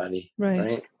anybody.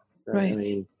 Right. I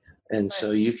mean, And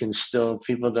so you can still,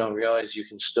 people don't realize you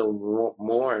can still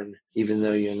mourn, even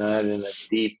though you're not in a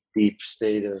deep, deep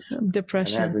state of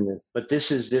Depression. unhappiness. But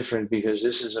this is different because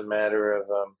this is a matter of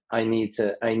I need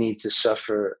to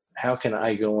suffer. How can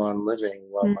I go on living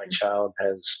while my child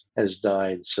has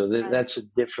died? So that's a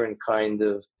different kind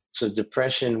of. So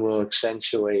depression will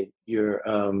accentuate your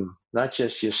not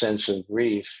just your sense of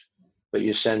grief, but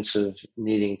your sense of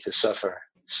needing to suffer.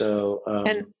 So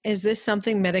and is this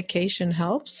something medication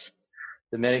helps?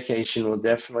 The medication will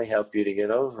definitely help you to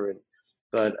get over it.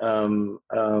 But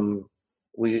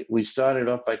we started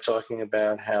off by talking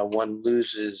about how one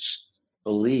loses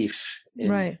belief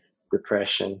in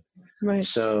depression. Right.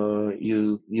 So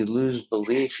you lose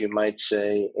belief, you might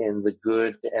say, in the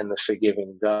good and the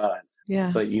forgiving God.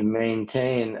 Yeah. But you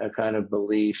maintain a kind of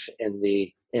belief in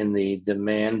the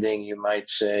demanding, you might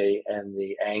say, and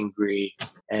the angry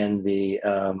and the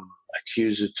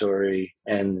accusatory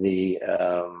and the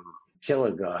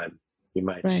killer God, you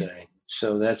might say.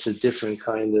 So that's a different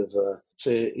kind of,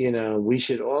 so, we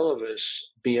should, all of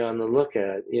us, be on the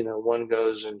lookout. One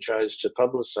goes and tries to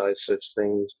publicize such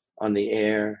things on the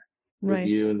air with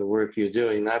you and the work you're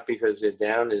doing, not because they're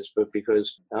downers, but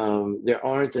because there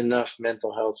aren't enough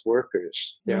mental health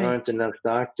workers. There aren't enough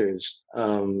doctors.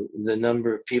 The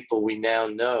number of people we now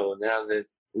know, now that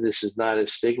this is not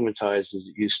as stigmatized as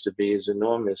it used to be, is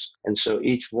enormous. And so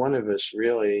each one of us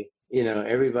really,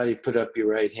 everybody put up your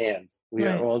right hand. We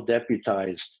are all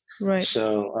deputized. Right.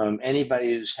 So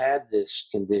anybody who's had this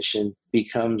condition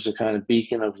becomes a kind of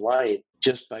beacon of light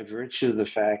just by virtue of the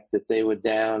fact that they were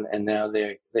down and now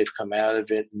they've come out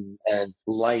of it, and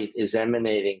light is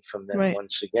emanating from them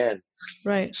once again.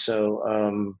 Right.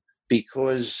 So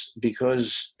because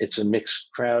it's a mixed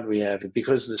crowd we have,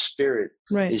 because the spirit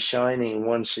is shining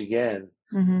once again,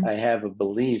 I have a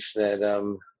belief that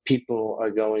other people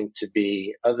are going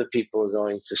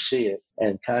to see it,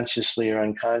 and consciously or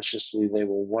unconsciously they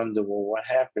will wonder, well, what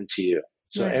happened to you?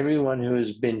 So everyone who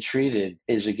has been treated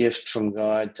is a gift from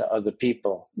God to other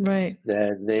people. Right.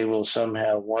 That they will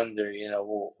somehow wonder,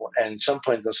 and at some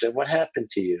point they'll say, what happened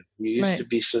to you? You used to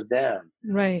be so down.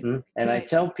 Right. And I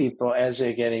tell people as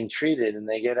they're getting treated and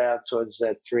they get out towards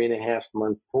that 3.5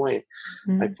 month point,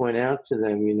 I point out to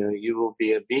them, you will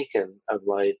be a beacon of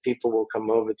light. People will come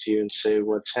over to you and say,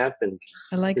 what's happened?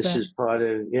 I like this that.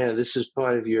 This is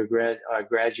part of your our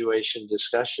graduation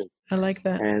discussion. I like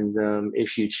that. And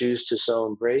if you choose to so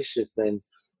embrace it, then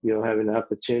you'll have an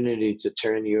opportunity to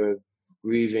turn your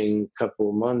grieving couple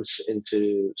of months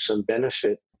into some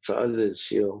benefit for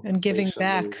others. And giving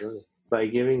back. By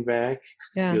giving back,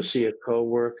 you'll see a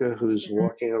coworker who's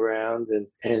walking around,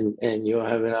 and you'll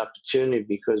have an opportunity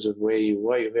because of where you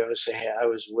were. You'll be able to say, hey, I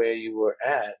was where you were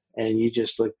at, and you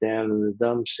just look down in the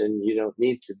dumps and you don't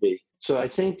need to be. So I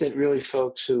think that really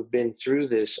folks who've been through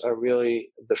this are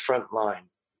really the front line.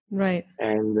 Right.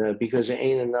 And because there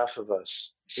ain't enough of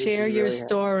us. Share your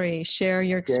story. Share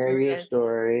your experience. Share your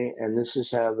story, and this is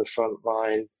how the front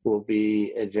line will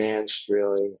be advanced,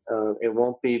 really. It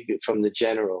won't be from the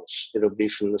generals. It'll be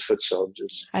from the foot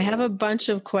soldiers. I have a bunch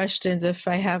of questions if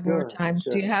I have more time.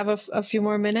 Sure. Do you have a few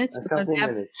more minutes? A couple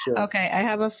minutes, sure. Okay, I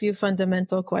have a few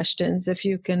fundamental questions if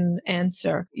you can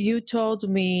answer. You told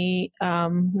me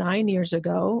 9 years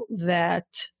ago that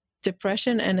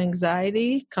depression and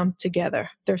anxiety come together.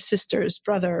 They're sisters,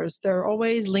 brothers. They're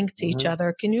always linked to each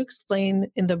other. Can you explain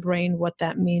in the brain what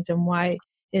that means and why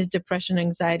is depression and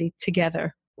anxiety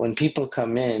together? When people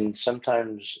come in,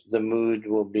 sometimes the mood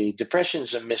will be, depression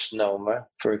is a misnomer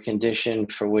for a condition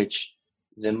for which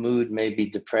the mood may be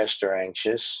depressed or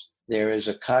anxious. There is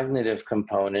a cognitive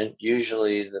component.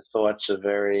 Usually the thoughts are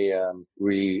very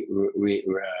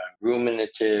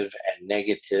ruminative and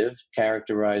negative,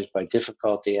 characterized by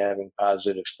difficulty having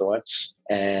positive thoughts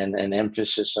and an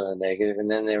emphasis on the negative. And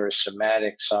then there are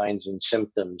somatic signs and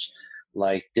symptoms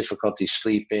like difficulty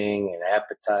sleeping and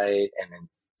appetite and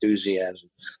enthusiasm.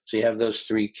 So you have those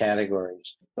three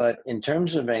categories. But in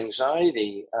terms of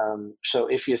anxiety, so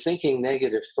if you're thinking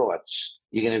negative thoughts,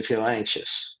 you're going to feel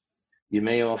anxious. You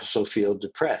may also feel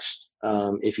depressed.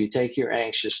 If you take your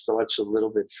anxious thoughts a little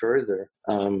bit further,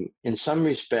 in some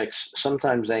respects,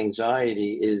 sometimes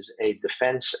anxiety is a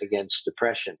defense against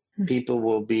depression. People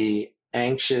will be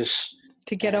anxious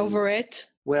to get over it.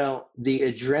 Well, the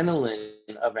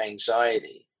adrenaline of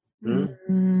anxiety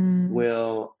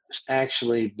will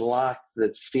actually block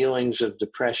the feelings of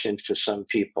depression for some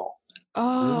people.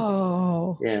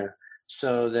 Oh. Yeah.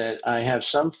 So that I have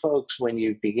some folks, when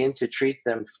you begin to treat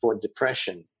them for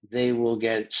depression, they will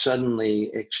get suddenly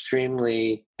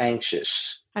extremely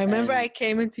anxious. I remember I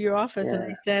came into your office and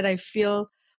I said, I feel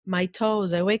my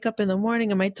toes. I wake up in the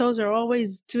morning and my toes are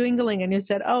always tingling. And you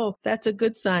said, oh, that's a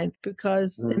good sign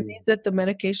because it means that the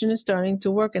medication is starting to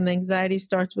work and the anxiety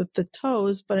starts with the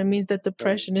toes, but it means that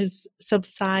depression is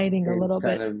subsiding a little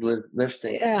bit. Kind of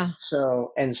lifting. Yeah.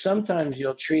 So, and sometimes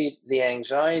you'll treat the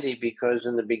anxiety because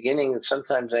in the beginning,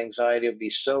 sometimes anxiety will be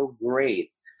so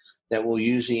great that we'll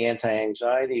use the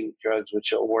anti-anxiety drugs,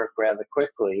 which will work rather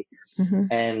quickly. Mm-hmm.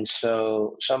 And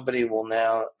so somebody will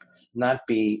now not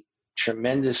be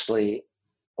tremendously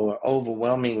or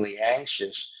overwhelmingly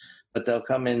anxious, but they'll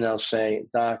come in, they'll say,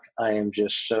 Doc, I am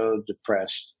just so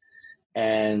depressed.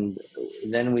 And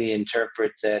then we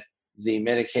interpret that the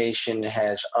medication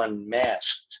has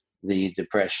unmasked the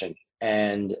depression.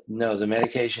 And no, the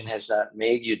medication has not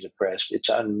made you depressed. It's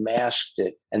unmasked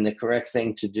it. And the correct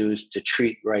thing to do is to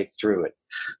treat right through it.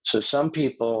 So some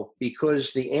people,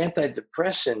 because the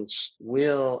antidepressants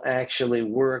will actually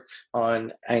work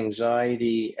on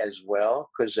anxiety as well,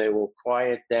 because they will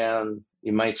quiet down,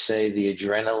 you might say, the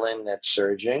adrenaline that's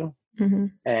surging. Mm-hmm.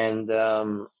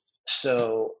 And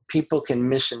so people can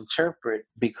misinterpret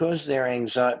because their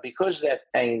anxiety, because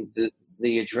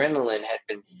the adrenaline had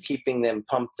been keeping them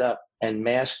pumped up and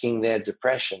masking their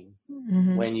depression.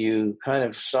 Mm-hmm. When you kind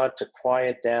of start to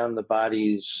quiet down the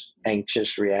body's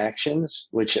anxious reactions,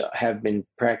 which have been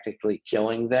practically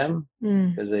killing them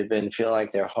because they've been feel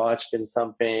like their heart's been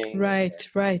thumping, right,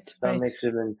 stomachs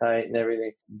have been tight and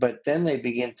everything. But then they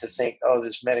begin to think, oh,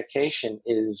 this medication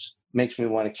makes me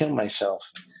want to kill myself.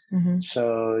 Mm-hmm.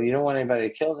 So you don't want anybody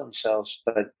to kill themselves,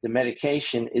 but the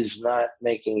medication is not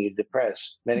making you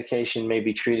depressed. Medication may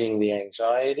be treating the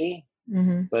anxiety,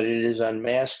 mm-hmm. but it is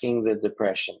unmasking the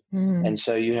depression. Mm-hmm. And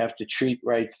so you have to treat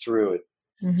right through it.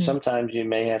 Mm-hmm. Sometimes you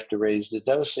may have to raise the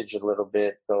dosage a little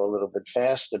bit, go a little bit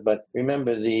faster. But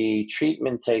remember, the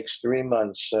treatment takes 3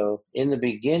 months. So in the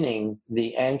beginning,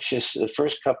 the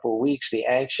first couple of weeks, the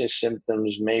anxious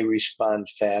symptoms may respond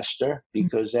faster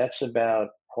because that's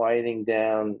about quieting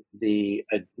down the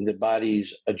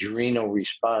body's adrenal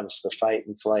response, the fight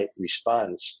and flight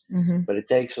response. Mm-hmm. But it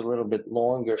takes a little bit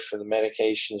longer for the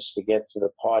medications to get to the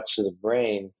parts of the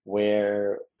brain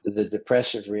where the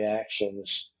depressive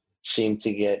reactions seem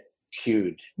to get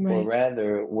cued, right. or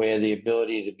rather where the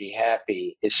ability to be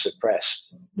happy is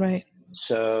suppressed. Right.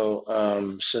 So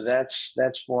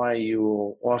that's why you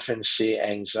will often see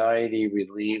anxiety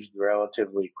relieved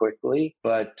relatively quickly,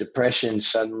 but depression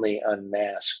suddenly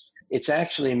unmasked. It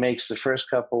actually makes the first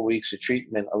couple of weeks of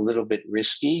treatment a little bit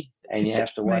risky, and you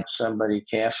have to watch somebody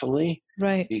carefully,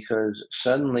 right? Because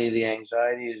suddenly the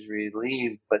anxiety is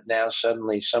relieved, but now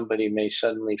suddenly somebody may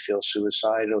suddenly feel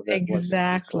suicidal.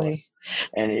 Exactly.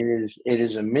 And it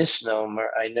is a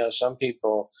misnomer. I know some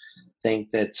people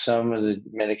think that some of the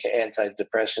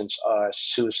antidepressants are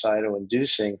suicidal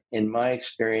inducing. In my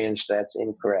experience, that's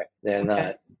incorrect. They're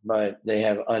not, but they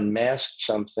have unmasked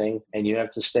something, and you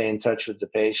have to stay in touch with the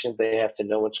patient. They have to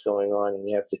know what's going on, and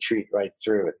you have to treat right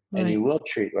through it. Right. And you will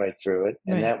treat right through it,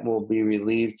 and that will be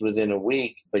relieved within a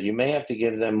week. But you may have to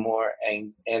give them more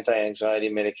anti-anxiety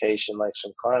medication like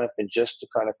some Klonopin just to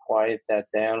kind of quiet that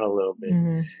down a little bit.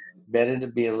 Mm-hmm. Better to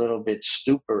be a little bit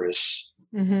stuporous.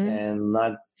 Mm-hmm. And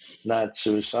not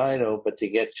suicidal, but to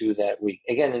get through that week.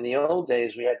 Again, in the old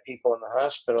days, we had people in the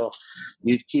hospital.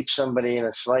 You'd keep somebody in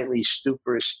a slightly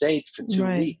stupor state for 2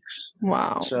 weeks.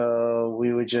 Wow. So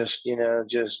we would just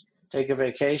take a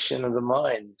vacation of the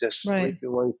mind, just sleep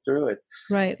your way through it.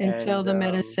 Right, until the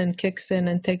medicine kicks in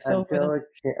and takes over.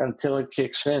 Until it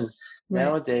kicks in. Right.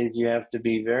 Nowadays, you have to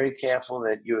be very careful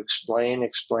that you explain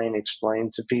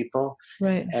to people.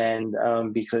 Right. And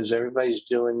because everybody's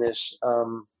doing this,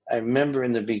 I remember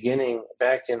in the beginning,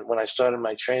 when I started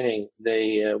my training,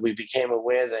 we became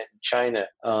aware that in China,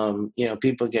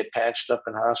 people get patched up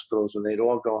in hospitals and they'd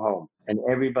all go home, and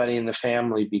everybody in the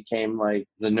family became like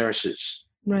the nurses.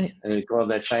 Right. And they call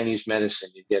that Chinese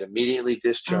medicine. You get immediately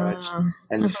discharged,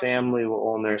 and the family were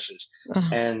all nurses.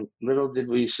 And little did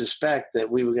we suspect that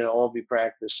we were going to all be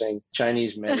practicing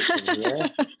Chinese medicine here,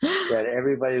 that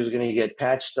everybody was going to get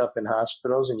patched up in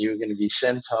hospitals and you were going to be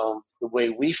sent home. The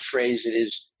way we phrase it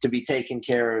is to be taken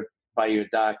care of by your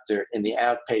doctor in the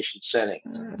outpatient setting.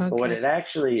 But what it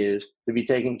actually is to be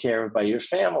taken care of by your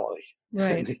family.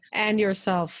 Right. And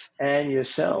yourself.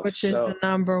 Which is the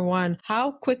number one.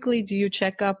 How quickly do you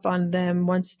check up on them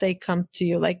once they come to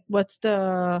you? Like, what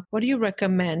do you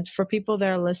recommend for people that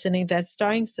are listening that's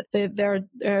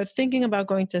they're thinking about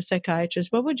going to a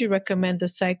psychiatrist? What would you recommend the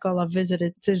cycle of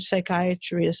visits to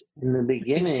psychiatrists? In the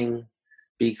beginning,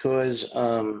 because,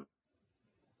 in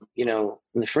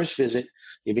the first visit,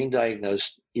 you're being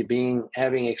diagnosed,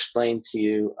 having explained to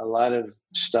you a lot of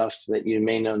stuff that you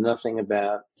may know nothing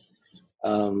about.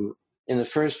 in the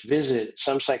first visit,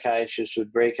 some psychiatrists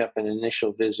would break up an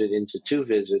initial visit into 2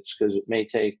 visits because it may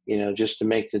take, just to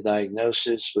make the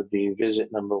diagnosis would be visit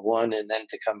number 1, and then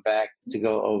to come back to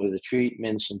go over the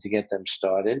treatments and to get them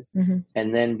started. Mm-hmm.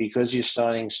 And then because you're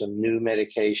starting some new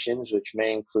medications, which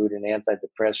may include an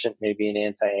antidepressant, maybe an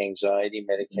anti-anxiety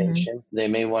medication, they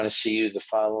may want to see you the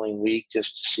following week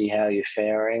just to see how you're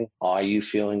faring. Are you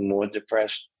feeling more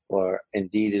depressed? Or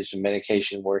indeed, is the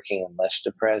medication working and less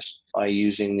depressed? Are you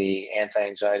using the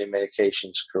anti-anxiety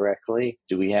medications correctly?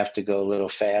 Do we have to go a little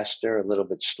faster, a little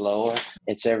bit slower?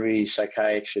 It's every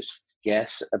psychiatrist's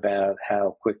guess about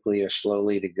how quickly or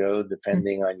slowly to go,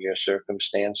 depending on your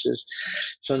circumstances.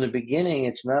 So in the beginning,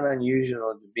 it's not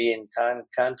unusual to be in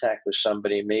contact with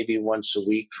somebody maybe once a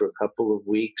week for a couple of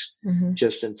weeks,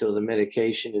 just until the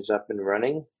medication is up and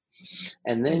running.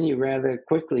 And then you rather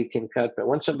quickly can cut. But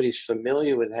once somebody's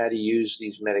familiar with how to use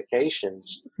these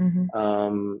medications,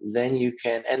 then you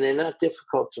can, and they're not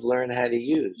difficult to learn how to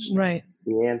use. Right.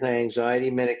 The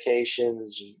anti-anxiety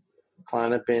medications,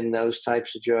 Klonopin, those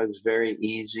types of drugs, very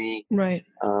easy. Right.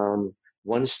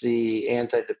 Once the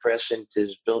antidepressant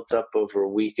is built up over a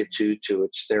week or 2 to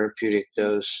its therapeutic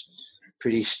dose,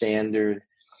 pretty standard.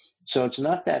 So it's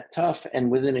not that tough, and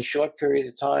within a short period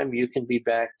of time, you can be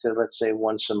back to, let's say,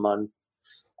 once a month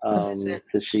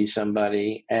to see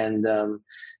somebody, and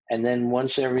then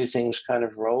once everything's kind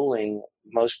of rolling,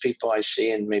 most people I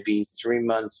see in maybe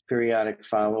 3-month periodic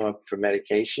follow-up for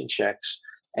medication checks,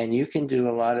 and you can do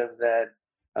a lot of that.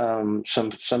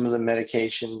 Some of the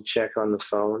medication check on the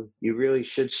phone. You really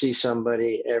should see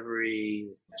somebody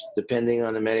depending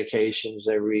on the medications,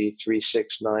 every 3,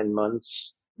 6, 9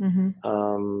 months.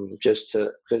 Just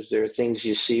because there are things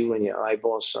you see when you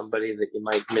eyeball somebody that you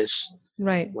might miss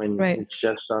when it's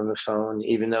just on the phone,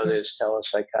 even though there's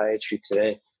telepsychiatry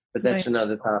today. But that's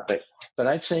another topic. But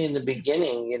I'd say in the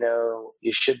beginning,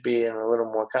 you should be in a little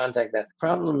more contact. The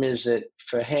problem is that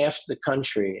for half the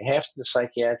country, half the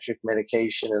psychiatric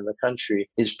medication in the country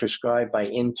is prescribed by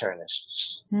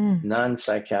internists,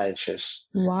 non-psychiatrists.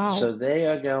 Wow. So they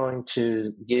are going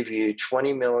to give you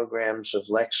 20 milligrams of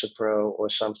Lexapro or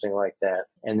something like that.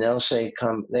 And they'll say,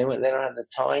 they don't have the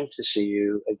time to see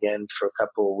you again for a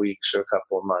couple of weeks or a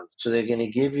couple of months. So they're going to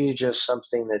give you just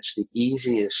something that's the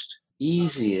easiest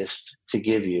to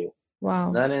give you.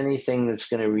 Wow. Not anything that's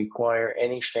going to require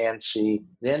any fancy.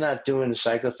 They're not doing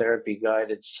psychotherapy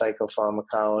guided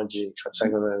psychopharmacology.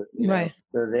 Right.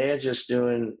 So they're just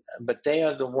doing, but they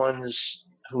are the ones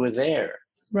who are there.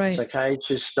 Right.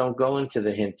 Psychiatrists don't go into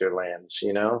the hinterlands,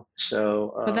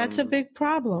 So. But that's a big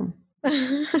problem.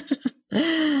 You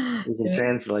can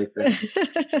translate that.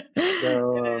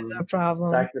 So, it is a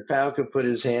problem. Dr. Pauker put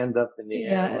his hand up in the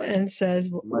air and says,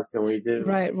 "What can we do?"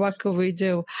 Right. What could we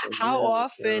do? How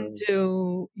often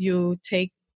do you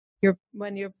take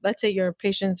let's say your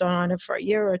patients are on it for a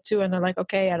year or 2 and they're like,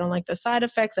 okay, I don't like the side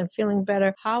effects, I'm feeling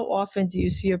better. How often do you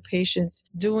see your patients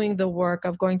doing the work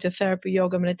of going to therapy,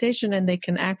 yoga, meditation, and they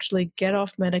can actually get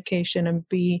off medication and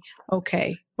be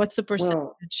okay? What's the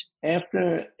percentage? Well,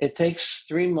 after it takes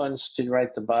 3 months to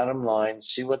write the bottom line,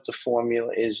 see what the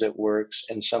formula is that works,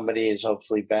 and somebody is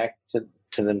hopefully back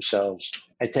to themselves.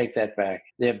 I take that back.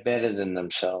 They're better than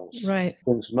themselves. Right.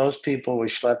 Since most people were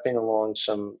schlepping along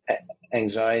some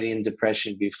anxiety and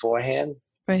depression beforehand,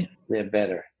 right, they're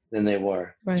better than they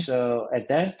were. Right. So at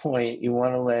that point, you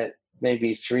want to let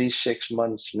maybe 3, 6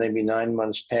 months, maybe 9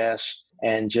 months pass,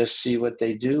 and just see what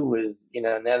they do with,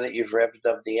 now that you've revved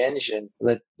up the engine,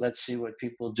 let's see what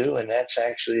people do. And that's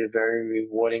actually a very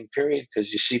rewarding period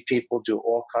because you see people do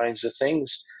all kinds of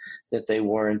things that they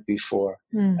weren't before.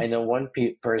 I know one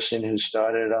person who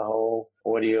started a whole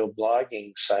audio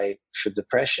blogging site for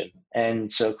depression.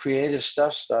 And so creative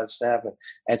stuff starts to happen.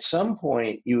 At some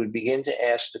point, you would begin to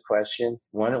ask the question,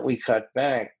 why don't we cut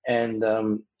back? And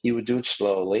you would do it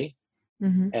slowly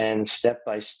and step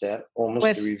by step,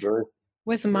 almost the reverse.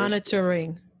 With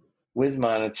monitoring. With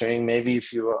monitoring, maybe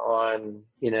if you were on,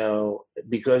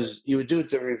 because you would do it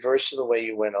the reverse of the way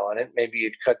you went on it. Maybe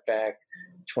you'd cut back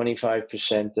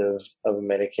 25% of a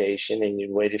medication and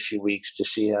you'd wait a few weeks to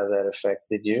see how that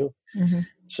affected you.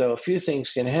 So a few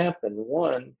things can happen.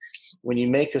 One, when you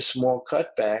make a small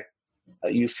cutback,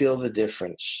 you feel the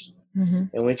difference.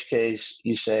 In which case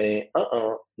you say,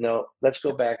 no, let's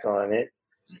go back on it.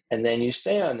 And then you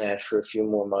stay on that for a few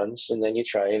more months and then you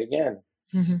try it again.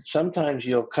 Sometimes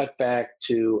you'll cut back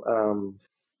to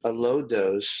a low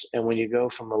dose. And when you go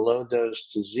from a low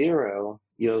dose to 0,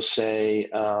 you'll say,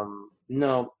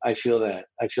 no, I feel that.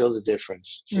 I feel the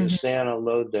difference. So you stay on a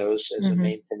low dose as a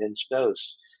maintenance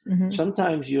dose.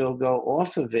 Sometimes you'll go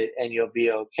off of it and you'll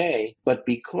be okay. But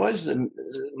because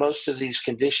most of these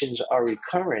conditions are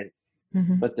recurrent,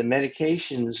 Mm-hmm. but the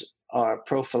medications are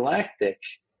prophylactic.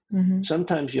 Mm-hmm.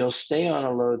 Sometimes you'll stay on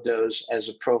a low dose as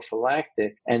a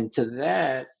prophylactic, and to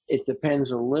that, it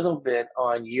depends a little bit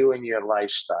on you and your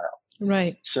lifestyle.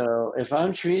 Right. So if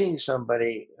I'm treating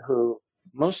somebody who,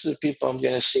 most of the people I'm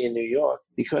going to see in New York,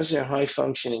 because they're high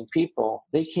functioning people,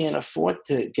 they can't afford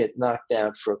to get knocked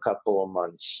out for a couple of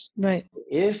months. Right.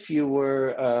 If you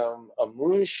were a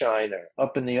moonshiner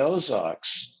up in the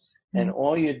Ozarks, and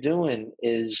all you're doing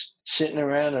is sitting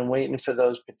around and waiting for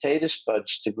those potato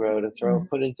spuds to grow to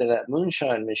put into that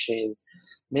moonshine machine,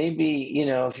 maybe,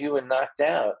 if you were knocked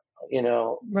out,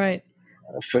 Right.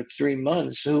 for 3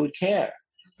 months, who would care?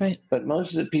 Right. But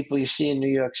most of the people you see in New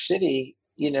York City,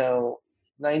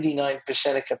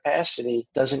 99% of capacity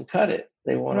doesn't cut it.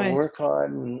 They want to Right. work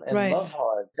hard and Right. love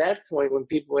hard. At that point, when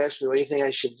people ask me, what do you think I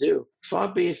should do?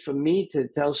 Far be it from me to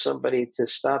tell somebody to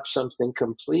stop something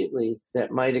completely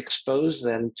that might expose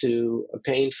them to a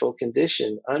painful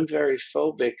condition. I'm very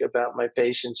phobic about my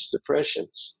patients'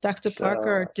 depressions. Dr. So,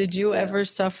 Parker, did you yeah. ever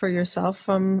suffer yourself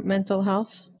from mental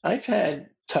health? I've had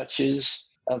touches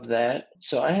of that.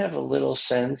 So I have a little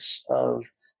sense of,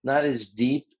 not as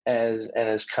deep and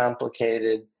as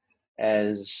complicated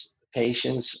as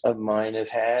patients of mine have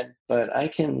had, but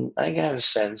I have a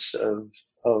sense of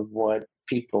what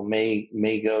people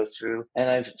may go through. And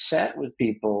I've sat with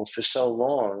people for so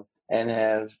long and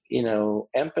have,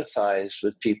 empathized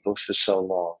with people for so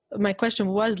long. My question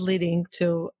was leading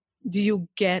to, do you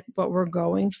get what we're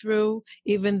going through,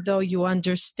 even though you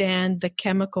understand the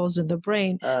chemicals in the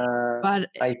brain? But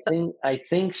I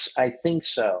think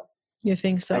so. you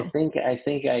think so? I think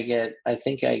I get,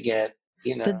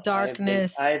 The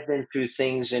darkness. I've been through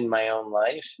things in my own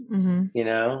life.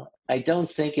 Mm-hmm. I don't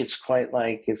think it's quite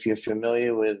like, if you're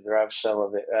familiar with Rabbi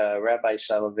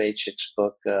Soloveitchik's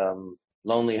book,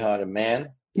 Lonely Hearted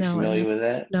Man. You No, familiar with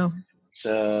that? no.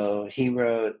 So he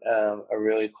wrote a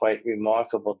really quite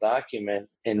remarkable document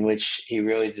in which he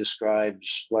really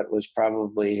describes what was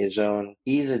probably his own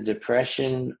either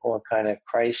depression or kind of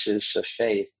crisis of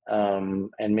faith. And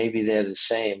maybe they're the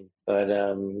same, but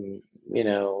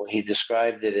he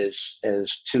described it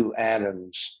as two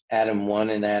Adams, Adam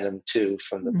 1 and Adam 2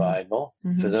 from the Bible.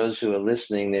 Mm-hmm. For those who are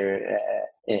listening,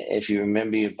 if you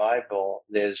remember your Bible,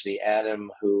 there's the Adam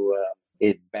who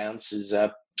it bounces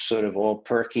up sort of all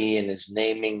perky and is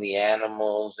naming the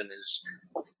animals and is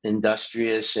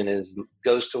industrious and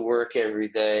goes to work every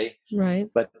day. Right.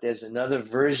 But there's another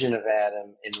version of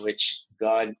Adam in which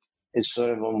God is sort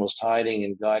of almost hiding,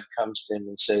 and God comes to him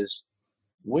and says,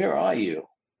 "Where are you?"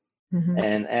 Mm-hmm.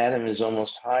 And Adam is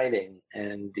almost hiding,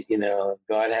 and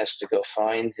God has to go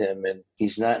find him, and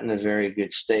he's not in a very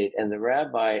good state. And the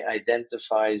rabbi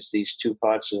identifies these two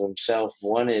parts of himself.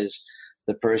 One is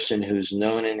the person who's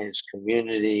known in his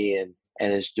community and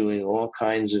is doing all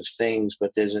kinds of things,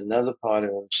 but there's another part of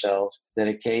himself that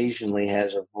occasionally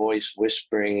has a voice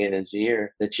whispering in his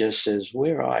ear that just says,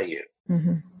 "Where are you?"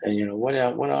 Mm-hmm. And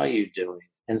what are you doing?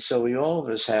 And so we all of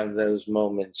us have those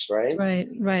moments, right?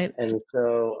 Right. And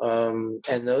so,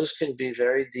 and those can be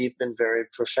very deep and very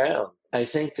profound. I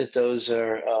think that those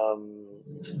are,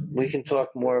 we can talk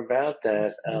more about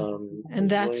that. And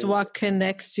that's what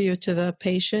connects you to the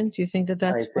patient? Do you think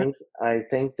that's I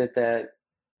think that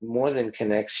more than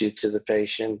connects you to the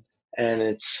patient. And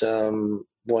it's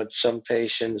what some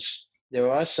patients, there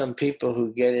are some people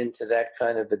who get into that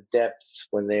kind of a depth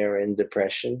when they're in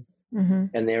depression. Mm-hmm.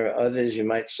 And there are others, you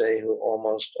might say, who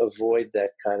almost avoid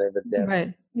that kind of a depth.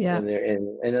 Right. Yeah. When they're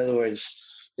in other words,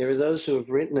 there are those who have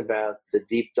written about the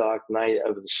deep, dark night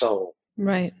of the soul,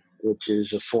 right, which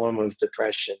is a form of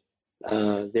depression.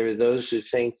 There are those who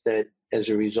think that as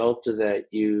a result of that,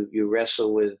 you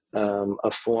wrestle with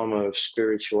a form of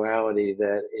spirituality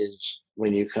that is,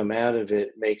 when you come out of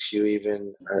it, makes you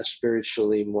even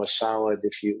spiritually more solid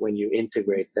when you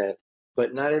integrate that.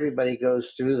 But not everybody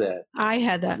goes through that. I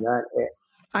had that.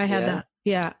 I had that.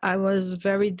 Yeah, I was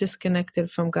very disconnected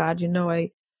from God.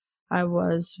 I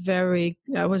was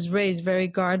raised very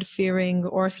God-fearing,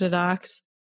 Orthodox,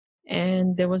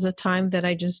 and there was a time that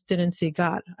I just didn't see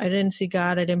God. I didn't see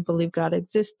God. I didn't believe God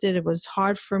existed. It was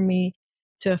hard for me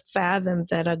to fathom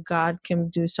that a God can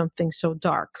do something so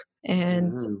dark.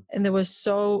 And there was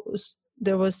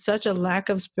such a lack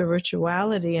of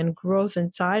spirituality and growth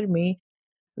inside me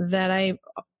that I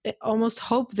almost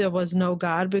hoped there was no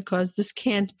God, because this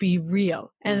can't be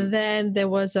real. And then there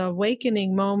was an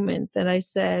awakening moment that I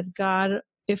said, God,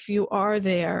 if you are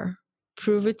there,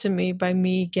 prove it to me by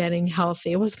me getting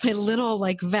healthy. It was my little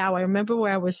vow. I remember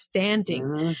where I was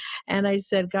standing and I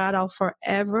said, God, I'll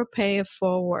forever pay it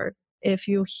forward if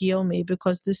you heal me,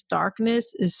 because this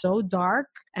darkness is so dark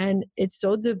and it's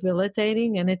so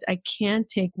debilitating, and I can't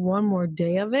take one more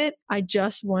day of it. I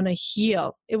just want to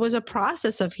heal. It was a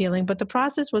process of healing, but the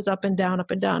process was up and down,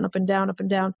 up and down, up and down, up and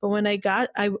down. But when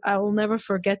I will never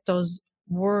forget those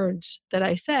words that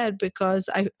I said, because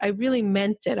I really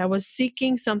meant it. I was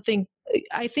seeking something.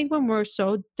 I think when we're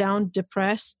so down,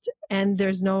 depressed, and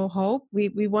there's no hope,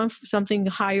 we want something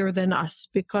higher than us,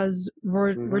 because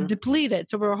we're depleted.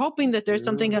 So we're hoping that there's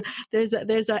something, there's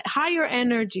a higher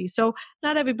energy. So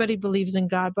not everybody believes in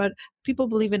God, but people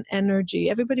believe in energy.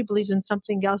 Everybody believes in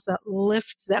something else that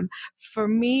lifts them. For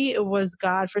me, it was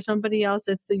God. For somebody else,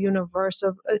 it's the universe.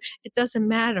 It doesn't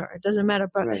matter. It doesn't matter,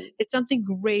 but Right. it's something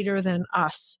greater than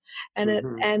us.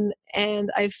 And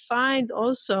and I find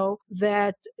also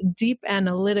that deep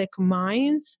analytic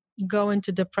minds go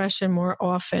into depression more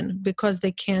often because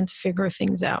they can't figure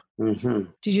things out.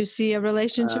 Did you see a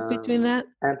relationship between that?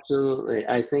 Absolutely.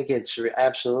 I think it's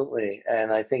absolutely.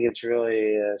 And I think it's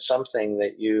really something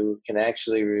that you can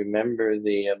actually remember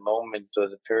the moment or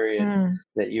the period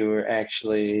that you were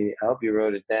actually, I hope you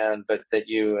wrote it down, but that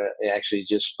you actually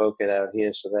just spoke it out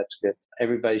here. So that's good.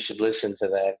 Everybody should listen to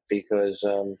that, because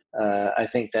I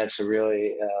think that's a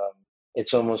really,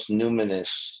 it's almost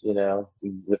numinous,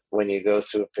 when you go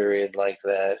through a period like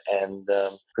that, and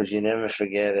because you never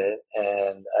forget it.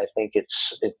 And I think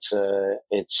it's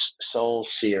soul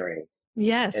searing.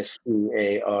 Yes.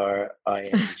 SEARING,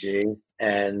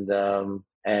 and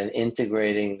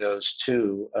integrating those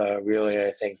two really,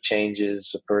 I think,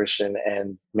 changes a person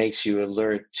and makes you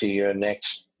alert to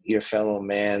your fellow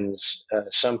man's.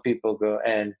 Some people go,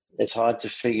 and it's hard to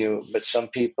figure, but some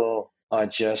people are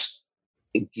just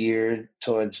geared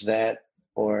towards that,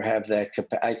 or have that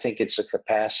I think it's a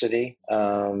capacity,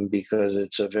 because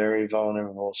it's a very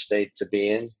vulnerable state to be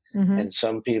in. And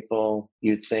some people,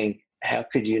 you'd think, how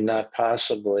could you not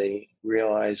possibly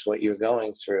realize what you're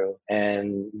going through?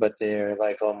 But they're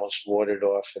like almost warded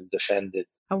off and defended.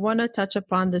 I want to touch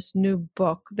upon this new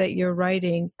book that you're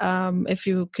writing. If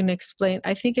you can explain,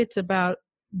 I think it's about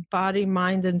body,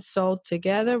 mind, and soul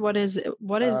together. What is the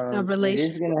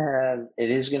relation? It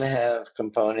is gonna have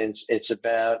components. It's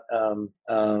about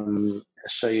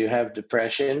so you have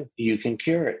depression, you can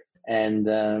cure it, and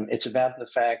it's about the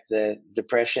fact that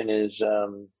depression is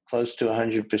close to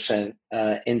 100%.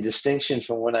 In distinction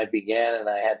from when I began, and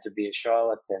I had to be a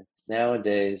charlatan.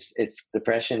 Nowadays,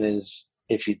 depression is,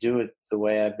 if you do it the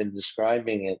way I've been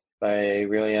describing it, by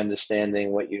really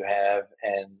understanding what you have,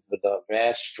 and with a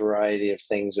vast variety of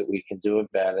things that we can do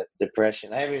about it.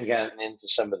 Depression. I haven't gotten into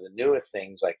some of the newer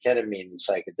things like ketamine and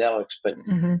psychedelics,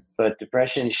 but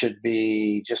depression should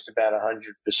be just about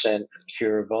 100%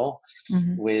 curable,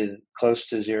 with close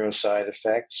to zero side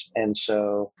effects. And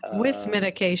so, with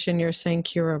medication, you're saying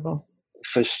curable.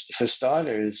 For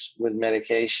starters, with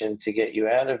medication to get you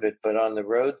out of it, but on the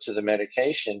road to the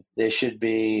medication, there should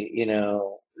be,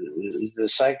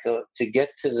 to get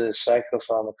to the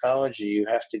psychopharmacology, you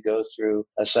have to go through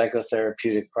a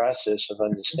psychotherapeutic process of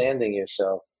understanding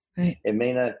yourself. Right. It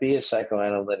may not be a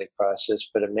psychoanalytic process,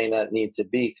 but it may not need to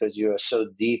be, because you are so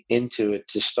deep into it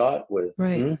to start with.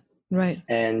 Right. Right.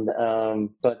 And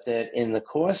but that in the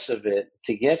course of it,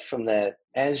 to get from that,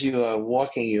 as you are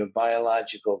walking your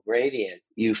biological gradient,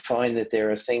 you find that there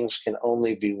are things can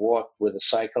only be walked with a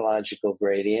psychological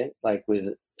gradient, like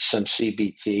with some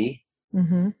CBT,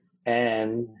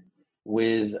 and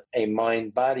with a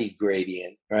mind-body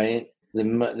gradient, right? The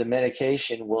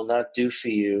medication will not do for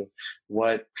you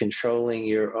what controlling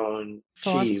your own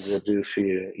thoughts chi will do for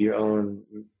you, your own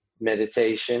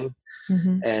meditation.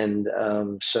 And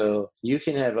so you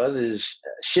can have others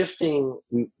shifting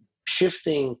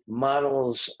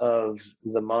models of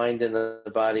the mind and the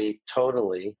body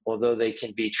totally, although they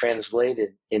can be translated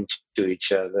into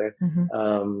each other.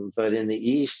 But in the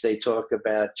East, they talk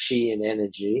about chi and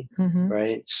energy,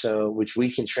 right? So, which we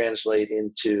can translate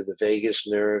into the vagus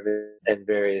nerve and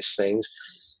various things.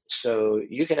 So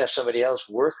you can have somebody else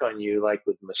work on you, like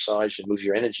with massage, and move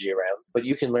your energy around, but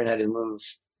you can learn how to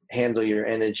handle your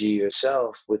energy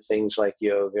yourself with things like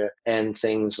yoga and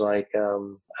things like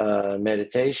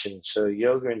meditation. So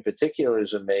yoga in particular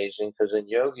is amazing, because in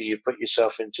yoga, you put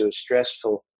yourself into a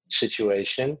stressful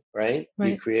situation, right?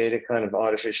 You create a kind of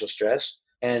artificial stress.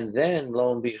 And then,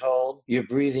 lo and behold, you're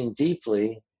breathing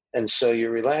deeply. And so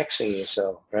you're relaxing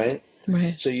yourself, right?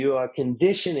 Right. So you are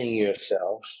conditioning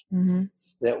yourself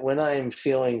that when I am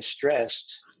feeling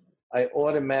stressed, I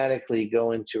automatically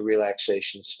go into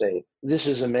relaxation state. This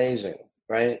is amazing,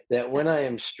 right? That when I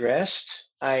am stressed,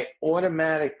 I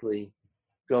automatically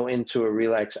go into a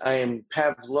relax. I am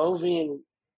Pavlovian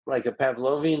like a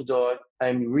Pavlovian dog,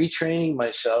 I'm retraining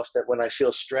myself that when I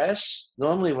feel stress,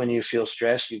 normally when you feel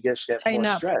stress, you just get Tighten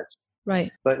more up. stress.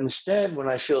 Right. But instead, when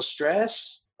I feel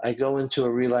stress, I go into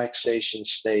a relaxation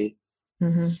state.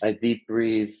 I deep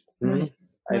breathe. Right.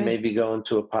 I Right. maybe go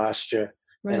into a posture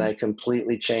and I Right.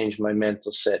 completely change my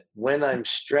mental set when I'm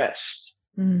stressed.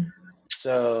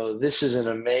 So this is an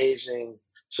amazing,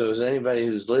 so as anybody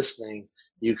who's listening,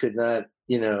 you could not,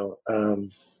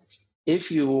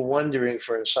 if you were wondering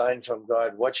for a sign from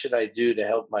God, what should I do to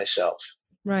help myself?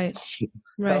 Right.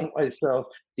 Right. Help myself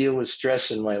deal with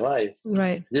stress in my life.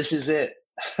 Right. This is it.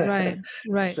 Right.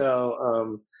 Right.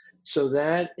 So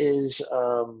that is,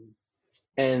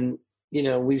 and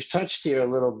we've touched here a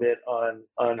little bit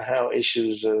on how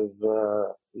issues of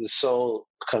the soul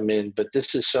come in, but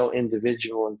this is so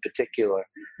individual and particular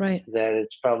Right. that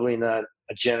it's probably not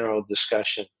a general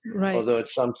discussion. Right. Although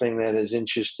it's something that has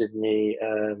interested me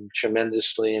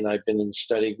tremendously, and I've been in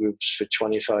study groups for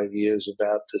 25 years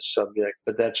about this subject,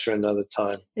 but that's for another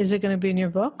time. Is it going to be in your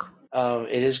book?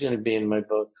 It is going to be in my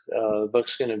book. The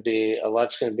book's going to be, a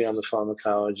lot's going to be on the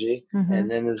pharmacology, and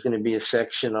then there's going to be a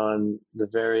section on the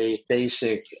very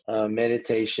basic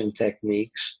meditation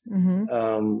techniques,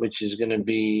 which is going to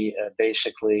be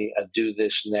basically a do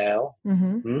this now.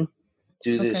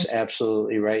 Do this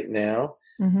absolutely right now.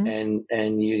 And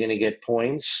you're going to get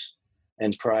points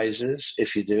and prizes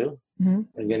if you do. I'm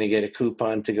going to get a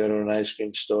coupon to go to an ice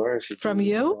cream store if you do From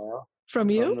you? now. From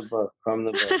you? From the book. From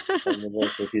the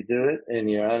book. If you do it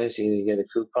and you're honest, you're going to get a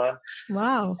coupon.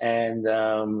 Wow. And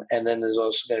then there's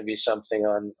also going to be something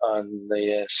on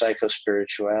the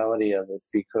psychospirituality of it,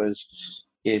 because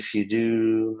if you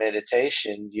do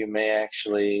meditation, you may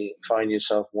actually find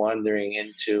yourself wandering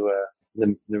into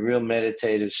the real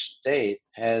meditative state.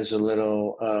 Has a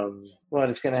little,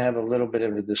 it's going to have a little bit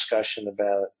of a discussion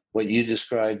about what you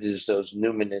described as those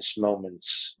numinous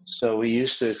moments. So we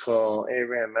used to call,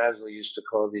 Abraham Maslow used to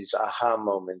call these aha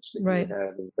moments that you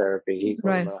have in therapy. He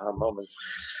called them aha moments.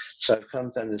 So I've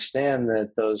come to understand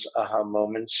that those aha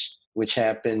moments, which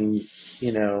happen,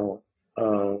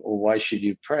 why should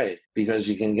you pray? Because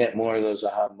you can get more of those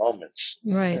aha moments.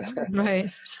 Right.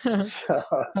 So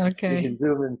Okay. you can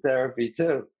do them in therapy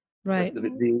too. Right.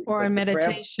 Or in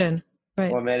meditation. Right.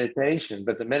 Or meditation.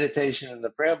 But the meditation and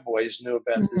the prayer boys knew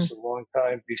about this a long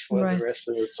time before the rest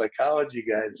of the psychology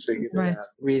guys figured it out.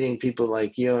 Reading people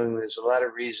like Jung, there's a lot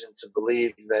of reason to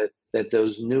believe that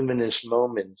those numinous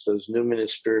moments, those numinous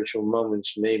spiritual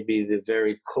moments may be the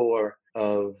very core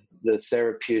of the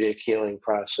therapeutic healing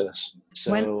process.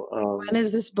 So when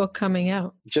is this book coming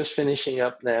out? Just finishing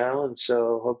up now, and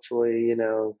so hopefully,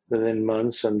 within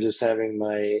months, I'm just having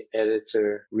my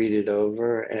editor read it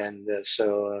over, and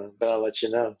but I'll let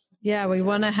you know. Yeah, we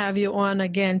want to have you on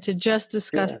again to just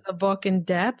discuss the book in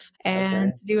depth.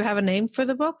 And do you have a name for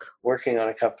the book? Working on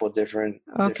a couple of different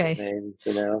names,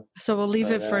 So we'll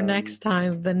leave it for next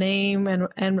time, the name and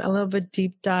a little bit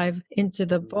deep dive into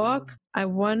the book. I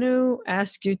want to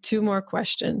ask you two more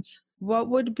questions. What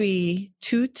would be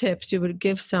 2 tips you would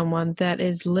give someone that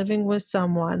is living with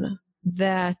someone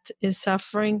that is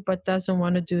suffering but doesn't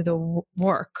want to do the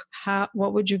work?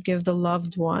 What would you give the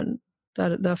loved one?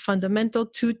 The fundamental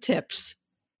 2 tips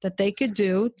that they could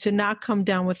do to not come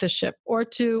down with the ship, or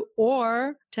to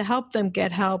help them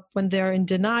get help when they're in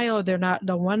denial, or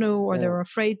don't want to, or they're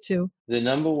afraid to. The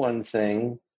number one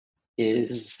thing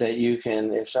is that you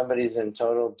can, if somebody's in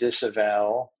total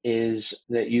disavowal, is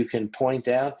that you can point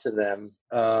out to them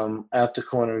out the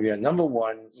corner of your eye. Number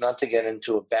one, not to get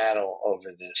into a battle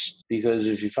over this, because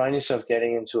if you find yourself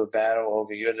getting into a battle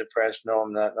over you're depressed, no,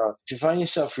 I'm not, no. If you find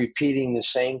yourself repeating the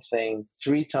same thing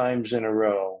 3 times in a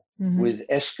row, with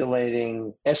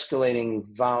escalating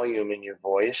volume in your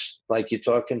voice, like you're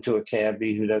talking to a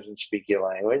cabbie who doesn't speak your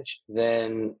language,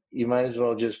 then you might as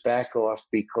well just back off,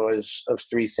 because of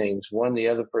 3 things. 1, the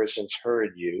other person's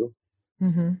heard you.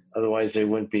 Otherwise, they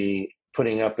wouldn't be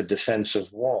putting up a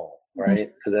defensive wall, right?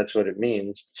 Because that's what it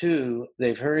means. 2,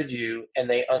 they've heard you and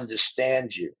they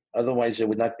understand you. Otherwise, there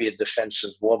would not be a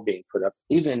defensive wall being put up.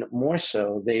 Even more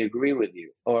so, they agree with you,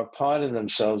 or part of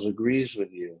themselves agrees with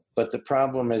you. But the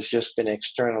problem has just been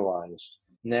externalized.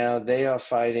 Now they are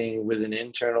fighting with an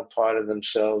internal part of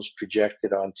themselves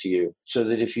projected onto you. So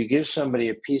that if you give somebody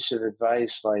a piece of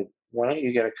advice like, why don't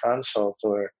you get a consult,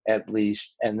 or at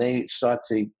least, and they start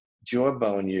to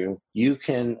jawbone you, you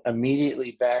can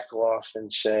immediately back off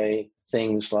and say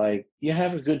things like, you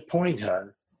have a good point,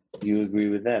 hon. You agree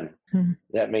with them. Mhm.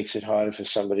 That makes it harder for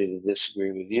somebody to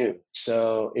disagree with you.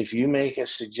 So if you make a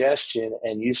suggestion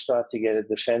and you start to get a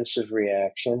defensive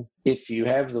reaction, if you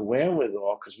have the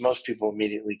wherewithal, because most people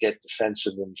immediately get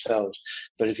defensive themselves,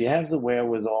 but if you have the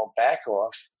wherewithal, back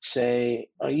off, say,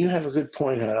 oh, you have a good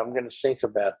point, hon. I'm going to think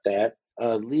about that.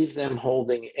 Leave them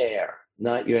holding air,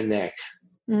 not your neck.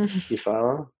 You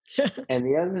follow? And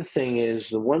the other thing is,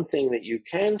 the one thing that you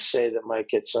can say that might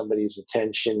get somebody's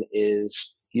attention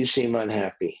is, you seem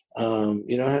unhappy.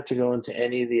 You don't have to go into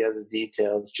any of the other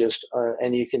details. Just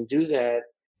and you can do that.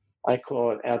 I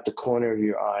call it out the corner of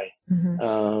your eye,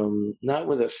 not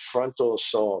with a frontal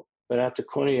assault, but out the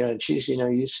corner of your eye. Geez,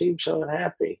 you seem so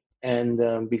unhappy,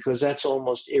 and because that's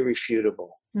almost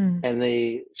irrefutable. And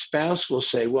the spouse will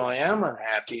say, well, I am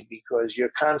unhappy because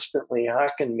you're constantly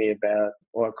hawking me about,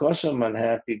 or of course I'm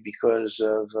unhappy because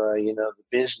of, the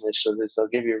business. So they'll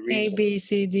give you a reason. A, B,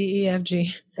 C, D, E, F,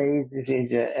 G.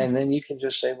 And then you can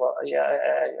just say, well, yeah,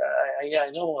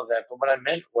 I know all that. But what I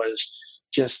meant was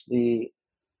just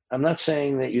I'm not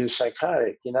saying that you're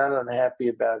psychotic. You're not unhappy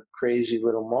about crazy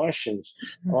little Martians.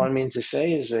 All I mean to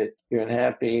say is that you're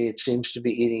unhappy. It seems to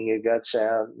be eating your guts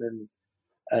out. And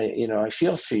I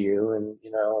feel for you, and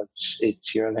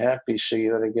it's you're unhappy, so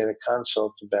you ought to get a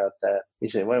consult about that. He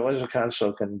said, "Well, what is a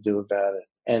consult going to do about it?"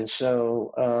 And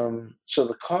so, so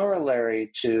the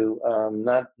corollary to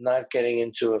not getting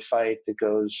into a fight that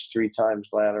goes 3 times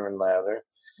louder and louder,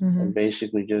 and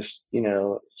basically just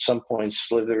some point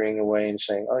slithering away and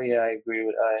saying, "Oh yeah, I agree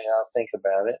with, I'll think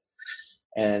about it,"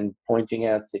 and pointing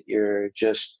out that you're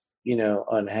just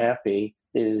unhappy,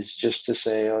 is just to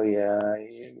say, oh yeah,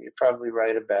 you're probably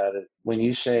right about it. When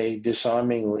you say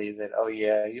disarmingly that, oh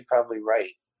yeah, you're probably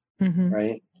right,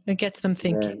 right? It gets them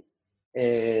thinking.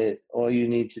 Then all you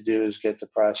need to do is get the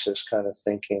process kind of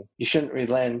thinking. You shouldn't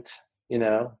relent,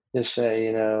 just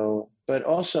say, but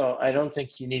also I don't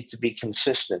think you need to be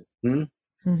consistent.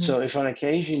 So if on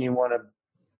occasion you want to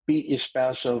beat your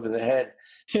spouse over the head,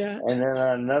 and then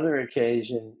on another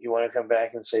occasion you want to come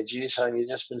back and say, geez, hon, you've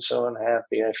just been so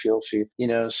unhappy, I feel for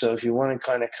you. So if you want to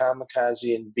kind of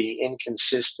kamikaze and be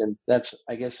inconsistent,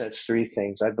 I guess that's 3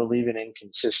 things. I believe in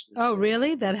inconsistency. Oh,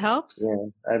 really? That helps?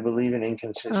 Yeah, I believe in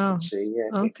inconsistency.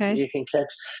 Yeah. Okay. You can catch.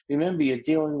 Remember, you're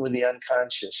dealing with the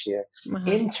unconscious here.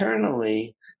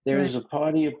 Internally, there is a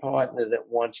part of your partner that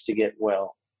wants to get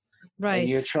well. Right. And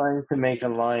you're trying to make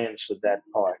alliance with that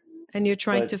part. And you're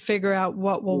trying to figure out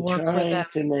what will work for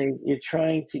them.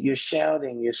 You're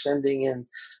shouting, you're sending in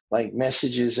like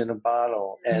messages in a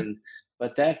bottle.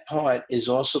 But that part is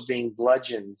also being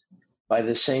bludgeoned by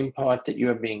the same part that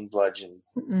you're being bludgeoned,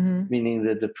 meaning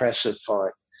the depressive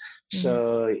part.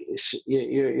 So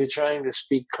you're trying to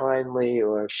speak kindly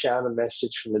or shout a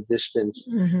message from a distance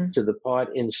to the part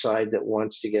inside that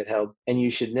wants to get help. And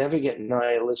you should never get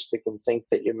nihilistic and think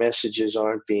that your messages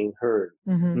aren't being heard.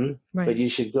 Right. But you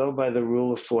should go by the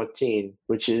rule of 14,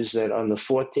 which is that on the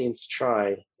 14th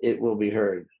try, it will be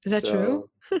heard. Is that true?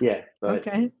 Yeah. But,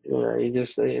 okay.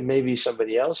 It may be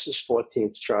somebody else's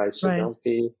 14th try. So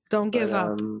don't give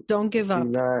up. Don't give up.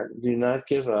 Do not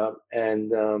give up.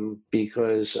 And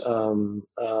because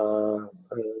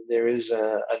there is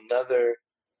another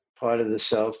part of the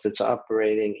self that's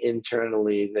operating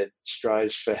internally that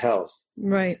strives for health.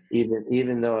 Right.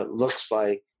 Even though it looks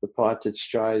like the part that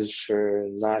strives for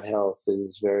not health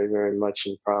is very, very much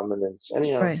in prominence.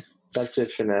 Anyhow. Right. That's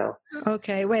it for now.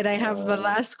 Okay, wait, I have the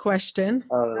last question.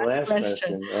 Oh, the last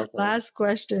question. Okay. Last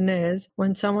question is,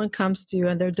 when someone comes to you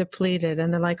and they're depleted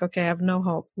and they're like, okay, I have no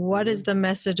hope, what is the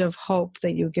message of hope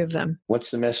that you give them?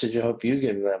 What's the message of hope you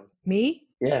give them? Me?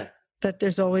 Yeah. That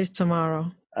there's always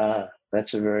tomorrow.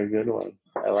 That's a very good one.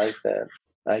 I like that.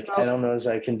 I don't know if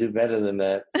I can do better than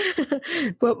that.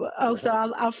 So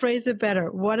I'll phrase it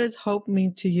better. What does hope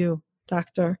mean to you,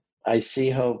 Doctor? I see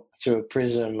hope through a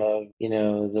prism of,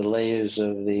 the layers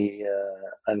of the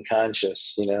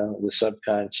unconscious, the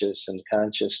subconscious and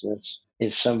consciousness.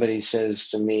 If somebody says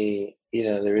to me,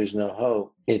 there is no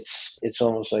hope, it's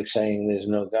almost like saying there's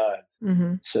no God.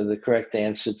 So the correct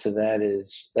answer to that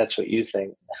is, that's what you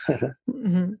think.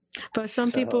 But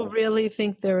some people really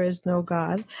think there is no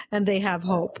God and they have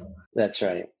hope. That's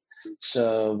right.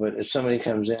 So, but if somebody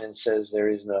comes in and says there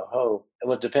is no hope,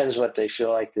 well, it depends what they feel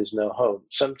like there's no hope.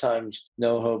 Sometimes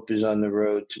no hope is on the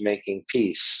road to making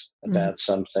peace about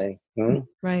something.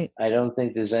 Right. I don't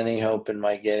think there's any hope in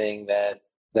my getting that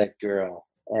girl.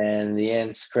 And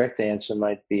the correct answer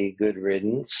might be good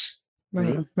riddance.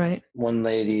 Right, right. One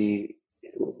lady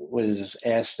was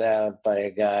asked out by a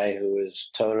guy who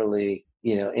was totally,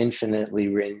 infinitely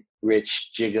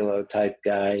rich gigolo type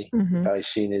guy. Mm-hmm. Probably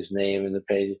seen his name in the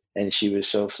page. And she was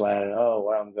so flattered. Oh,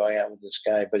 well, I'm going out with this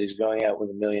guy, but he's going out with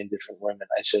a million different women.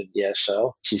 I said, yeah,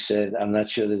 so? She said, I'm not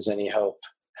sure there's any hope.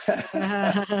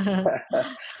 I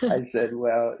said,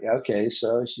 well, okay.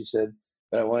 So she said,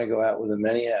 but I want to go out with him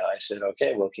anyhow. I said,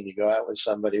 okay, well, can you go out with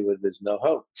somebody with there's no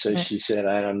hope? So she said,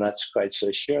 I'm not quite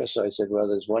so sure. So I said, well,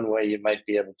 there's one way you might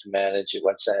be able to manage it.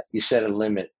 What's that? You set a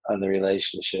limit on the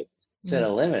relationship. Set a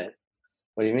limit?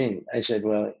 What do you mean? I said,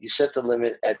 well, you set the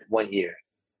limit at 1 year.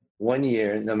 1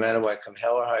 year, no matter what, come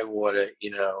hell or high water,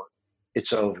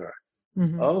 it's over.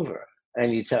 Mm-hmm. Over.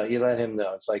 And you let him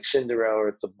know. It's like Cinderella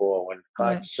at the ball. When the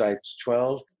clock strikes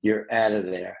 12, you're out of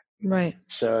there. Right.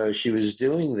 So she was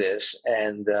doing this,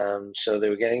 and so they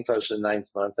were getting close to the 9th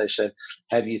month. I said,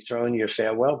 have you thrown your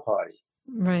farewell party?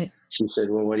 Right. She said,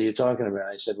 well, what are you talking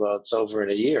about? I said, well, it's over in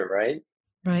a year, right?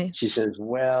 Right. She says,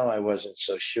 well, I wasn't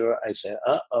so sure. I said,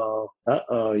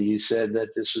 uh-oh, you said that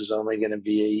this was only going to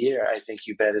be a year. I think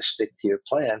you better stick to your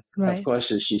plan. Right. Of course,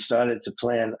 as she started to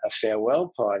plan a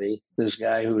farewell party, this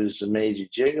guy who was the major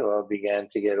gigolo began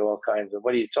to get all kinds of,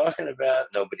 what are you talking about?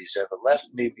 Nobody's ever left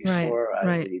me before.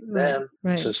 I leave them.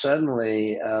 Right. So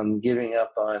suddenly, giving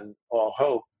up on all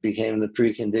hope became the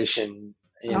precondition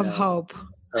of hope.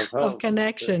 Of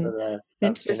connection.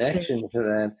 Of connection to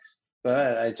that.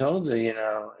 But I told her, it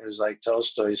was like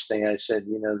Tolstoy's thing. I said,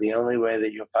 the only way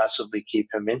that you'll possibly keep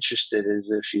him interested is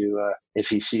if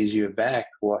he sees your back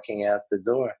walking out the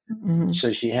door. Mm-hmm.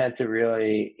 So she had to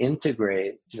really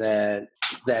integrate that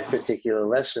particular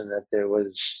lesson,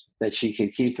 that she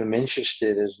could keep him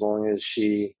interested as long as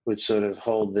she would sort of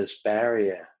hold this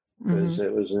barrier. Because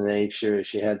it was the nature,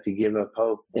 she had to give up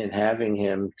hope in having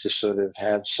him to sort of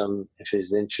have some of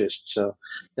his interest. So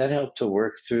that helped to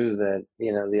work through that,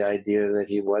 the idea that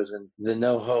the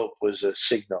no hope was a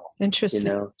signal.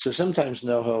 Interesting. So sometimes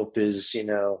no hope is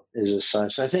a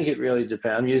sign. So I think it really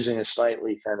depends. I'm using a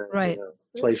slightly kind of,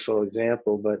 playful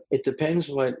example, but it depends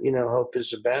what, hope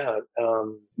is about.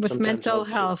 With mental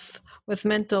health.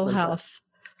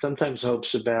 Sometimes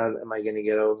hope's about, am I going to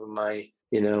get over my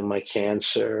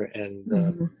cancer?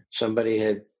 And somebody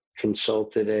had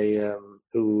consulted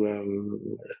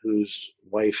whose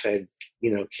wife had,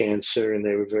 cancer, and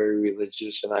they were very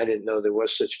religious. And I didn't know there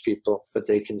was such people, but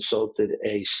they consulted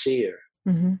a seer.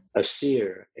 Mm-hmm. A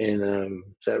seer in,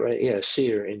 is that right? Yeah, a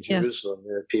seer in Jerusalem.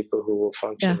 There are people who will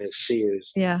function as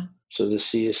seers. Yeah. So the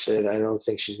seer said, I don't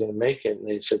think she's going to make it. And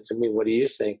they said to me, what do you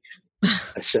think?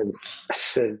 I said,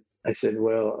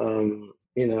 well, I'm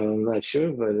not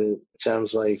sure, but it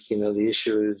sounds like, the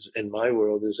issue is in my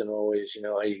world isn't always,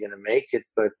 are you going to make it,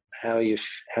 but how are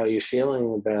you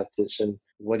feeling about this, and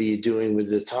what are you doing with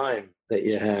the time that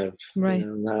you have? Right.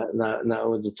 Not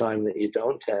with the time that you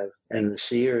don't have. And the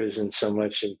seer isn't so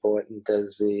much important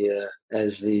as the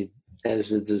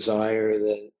desire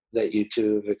that you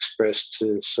two have expressed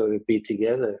to sort of be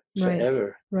together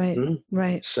forever. Right. Mm-hmm.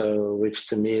 Right. So, which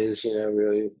to me is,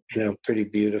 really, pretty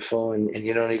beautiful. And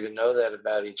you don't even know that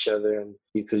about each other, and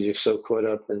because you're so caught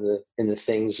up in the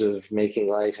things of making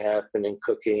life happen and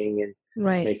cooking and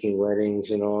making weddings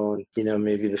and all. And,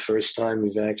 maybe the first time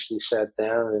we've actually sat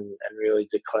down and really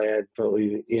declared, but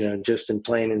we, just in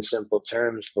plain and simple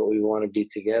terms, but we want to be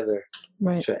together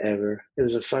forever. It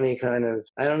was a funny kind of,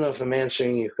 I don't know if I'm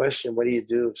answering your question. What do you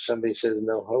do if somebody says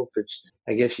no hope?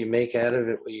 I guess you make out of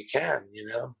it what you can,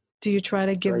 Do you try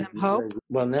to give them hope?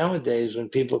 Well, nowadays when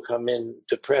people come in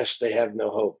depressed, they have no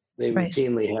hope. They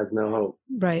routinely have no hope.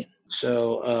 Right.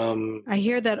 So I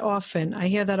hear that often. I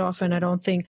don't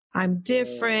think I'm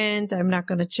different. I'm not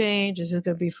going to change. This is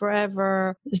going to be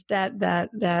forever. Is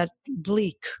that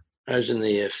bleak? I was in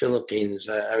the Philippines.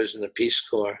 I was in the Peace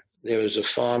Corps. There was a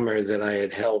farmer that I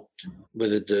had helped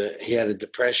with he had a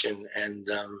depression, and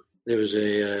there was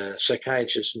a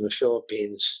psychiatrist in the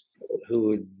Philippines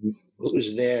who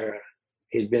was there.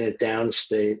 He'd been at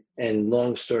downstate, and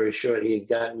long story short, he had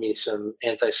gotten me some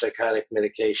antipsychotic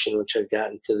medication, which I'd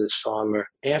gotten to this farmer.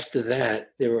 After that,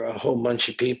 there were a whole bunch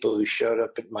of people who showed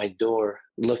up at my door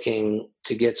looking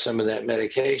to get some of that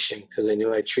medication because they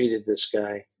knew I treated this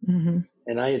guy. Mm-hmm.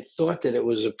 And I had thought that it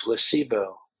was a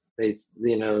placebo. They,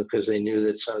 because they knew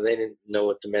that they didn't know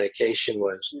what the medication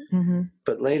was. Mm-hmm.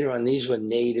 But later on, these were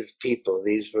native people.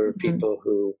 These were people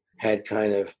who had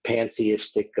kind of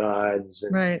pantheistic gods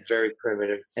and very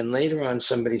primitive. And later on,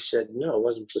 somebody said, no, it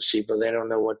wasn't placebo. They don't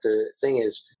know what the thing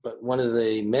is. But one of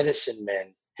the medicine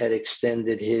men had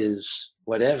extended his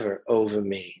whatever over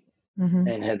me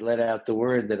and had let out the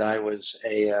word that I was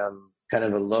a kind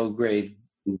of a low-grade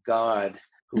god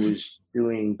who was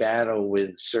doing battle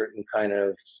with certain kind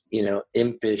of,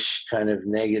 impish kind of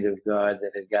negative god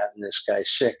that had gotten this guy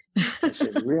sick. I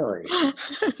said, really?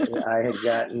 I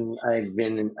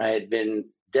had been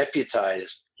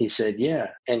deputized. He said,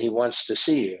 yeah, and he wants to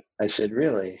see you. I said,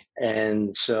 really?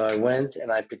 And so I went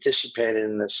and I participated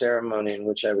in the ceremony in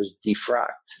which I was defrocked.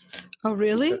 Oh,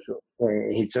 really?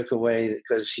 He took away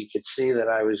because he could see that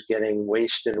I was getting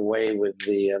wasted away with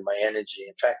my energy.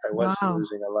 In fact, I was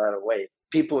losing a lot of weight.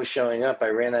 People were showing up. I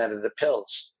ran out of the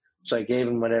pills, so I gave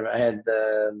them whatever I had.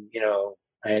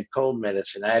 I had cold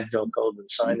medicine, Advil, cold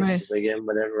and sinuses. Right. I gave them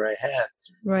whatever I had.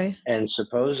 Right. And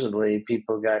supposedly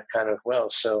people got kind of well.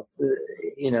 So,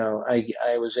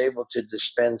 I was able to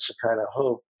dispense a kind of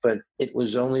hope, but it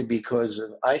was only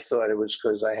I thought it was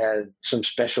because I had some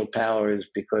special powers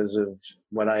because of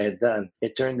what I had done.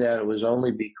 It turned out it was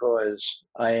only because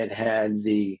I had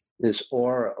this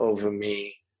aura over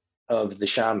me of the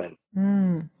shaman.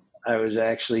 I was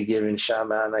actually given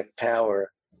shamanic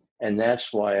power. And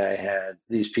that's why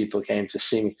these people came to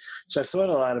see me. So I've thought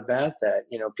a lot about that.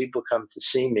 People come to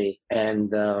see me, and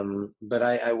but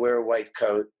I wear a white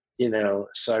coat, so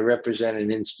I represent an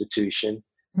institution,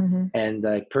 and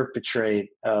I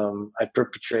perpetrate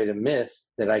a myth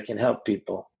that I can help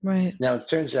people. Right. Now it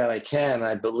turns out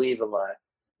I believe a lot.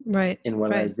 Right. In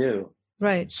what I do.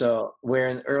 Right. So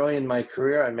early in my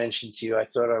career, I mentioned to you, I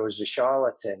thought I was a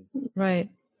charlatan. Right.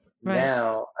 Right.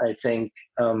 Now I think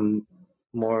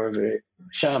more of a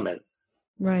shaman,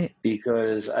 right?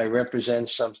 Because I represent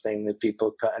something that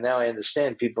now I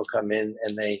understand people come in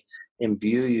and they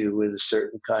imbue you with a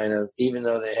certain kind of, even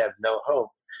though they have no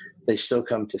hope, they still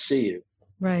come to see you,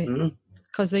 right?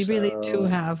 Because they really do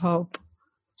have hope.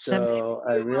 So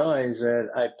I realize that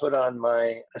I put on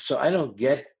so I don't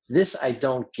get this. I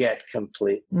don't get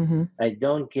complete. I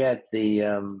don't get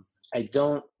I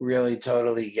don't really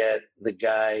totally get the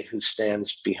guy who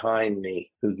stands behind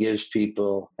me, who gives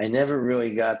people. I never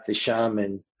really got the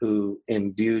shaman who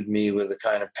imbued me with the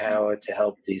kind of power to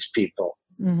help these people.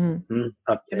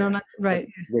 Up there. Right.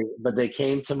 But they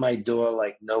came to my door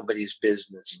like nobody's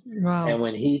business. Wow. And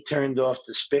when he turned off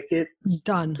the spigot,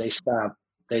 done. They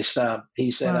stopped.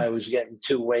 He said I was getting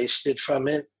too wasted from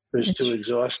it. It was too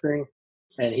exhausting.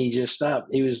 And he just stopped.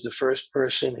 He was the first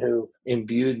person who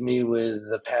imbued me with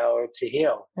the power to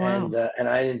heal. Wow. And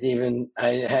I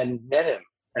hadn't met him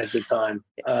at the time.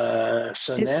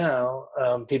 Now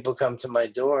people come to my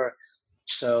door.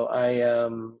 So I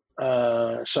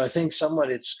think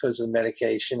somewhat it's because of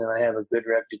medication, and I have a good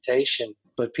reputation.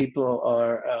 But people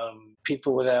are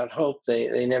people without hope.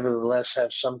 They nevertheless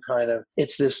have some kind of.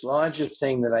 It's this larger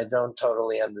thing that I don't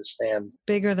totally understand.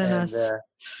 Bigger than us.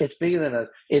 It's bigger than us.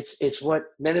 It's what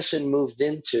medicine moved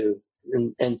into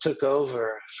and took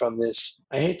over from this.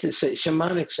 I hate to say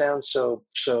shamanic sounds so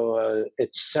it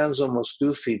sounds almost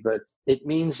goofy, but it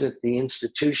means that the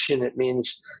institution. It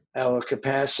means our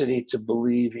capacity to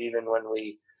believe even when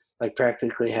we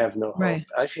practically have no hope. Right.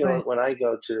 I feel like when I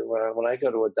go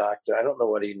to a doctor, I don't know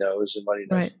what he knows and what he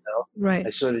doesn't know. Right. I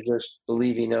sort of just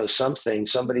believe he knows something.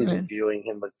 Somebody's imbuing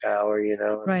him with power,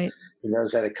 Right. He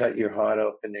knows how to cut your heart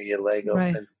open or your leg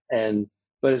open.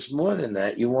 But it's more than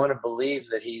that. You want to believe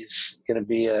that he's going to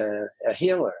be a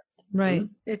healer. Right.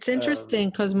 It's interesting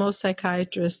because most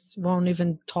psychiatrists won't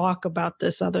even talk about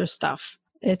this other stuff.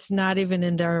 It's not even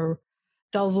in their.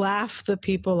 They'll laugh the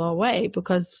people away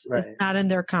because it's not in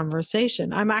their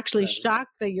conversation. I'm actually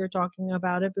shocked that you're talking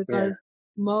about it because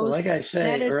most. Like I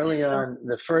say, early on,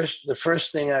 the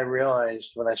first thing I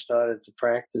realized when I started to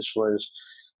practice was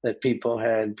that people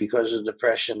had, because of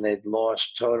depression, they'd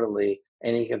lost totally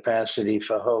any capacity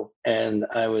for hope. And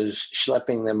I was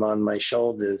schlepping them on my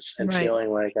shoulders and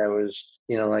feeling like I was,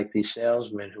 like these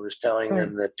salesmen who was telling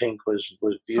them that pink was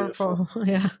beautiful.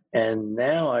 Yeah. And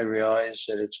now I realize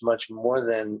that it's much more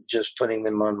than just putting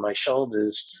them on my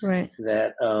shoulders. Right.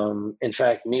 That, in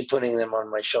fact, me putting them on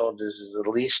my shoulders is the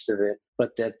least of it,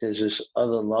 but that there's this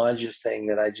other larger thing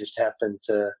that I just happen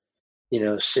to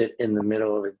sit in the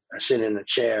middle of it, sit in a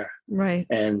chair. Right.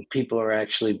 And people are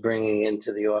actually bringing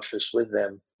into the office with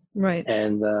them. Right.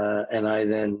 And I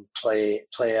then play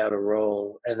out a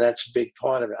role. And that's a big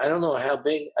part of it. I don't know how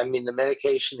big. I mean, the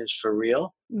medication is for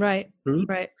real. Right.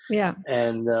 Right. Yeah.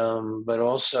 And, but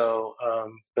also,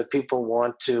 but people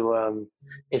want to,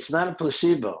 it's not a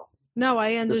placebo. No,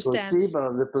 I understand.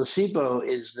 The placebo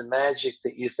is the magic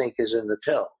that you think is in the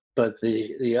pill. But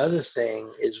the other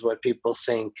thing is what people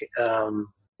think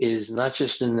is not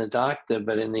just in the doctor,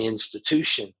 but in the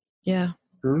institution. Yeah.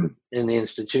 In the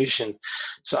institution.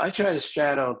 So I try to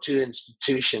straddle two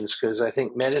institutions because I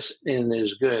think medicine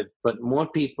is good, but more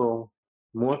people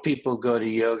more people go to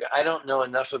yoga. I don't know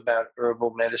enough about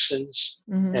herbal medicines.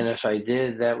 Mm-hmm. And if I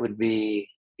did, that would be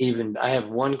I have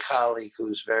one colleague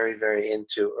who's very, very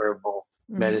into herbal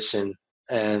medicine.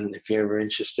 And if you're ever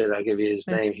interested, I'll give you his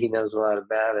name. He knows a lot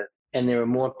about it. And there are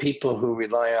more people who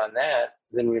rely on that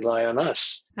than rely on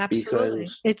us. Absolutely.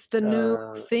 Because it's the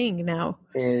new thing now.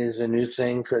 It is a new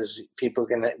thing because people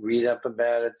can read up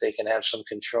about it. They can have some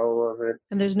control over it.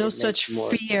 And there's no such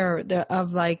fear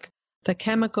of like the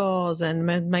chemicals and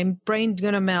my brain's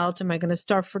going to melt. Am I going to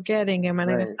start forgetting? Am I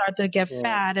going to start to get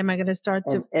fat? Am I going to start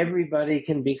to... Everybody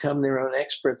can become their own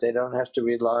expert. They don't have to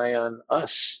rely on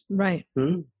us. Right.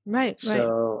 Right.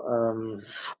 So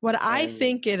what I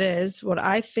think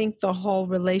the whole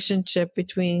relationship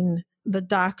between the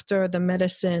doctor, the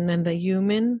medicine, and the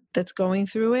human that's going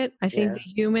through it, I think the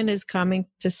human is coming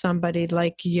to somebody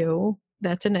like you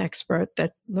that's an expert,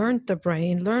 that learned the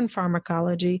brain, learned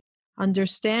pharmacology,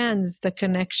 understands the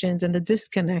connections and the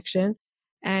disconnection,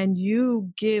 and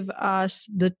you give us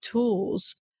the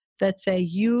tools that say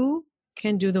you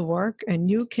can do the work and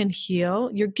you can heal.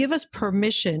 You give us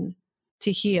permission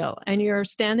to heal, and you're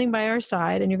standing by our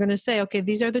side, and you're going to say, okay,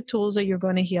 these are the tools that you're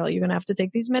going to heal. You're going to have to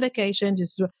take these medications.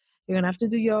 You're going to have to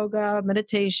do yoga,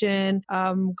 meditation,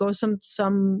 go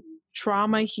some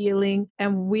trauma healing,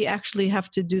 and we actually have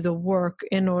to do the work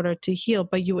in order to heal.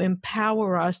 But you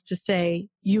empower us to say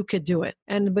you could do it.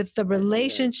 And with the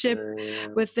relationship,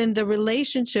 within the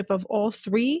relationship of all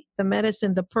three, the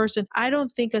medicine, the person, I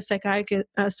don't think a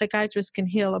psychiatrist can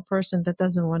heal a person that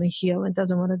doesn't want to heal and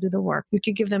doesn't want to do the work. You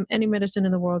could give them any medicine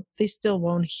in the world, they still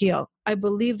won't heal. I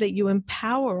believe that you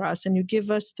empower us and you give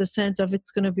us the sense of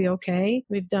it's going to be okay.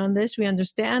 We've done this. We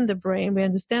understand the brain. We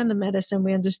understand the medicine.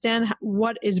 We understand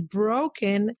what is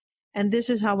broken. And this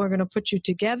is how we're going to put you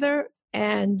together.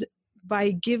 And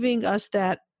by giving us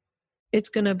that, it's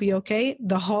going to be okay.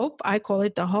 The hope, I call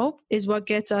it the hope, is what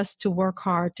gets us to work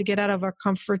hard, to get out of our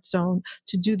comfort zone,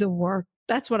 to do the work.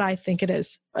 That's what I think it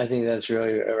is. I think that's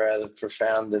really a rather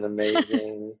profound and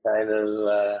amazing kind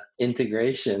of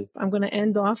integration. I'm going to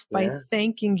end off by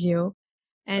thanking you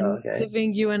and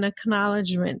giving you an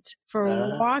acknowledgement for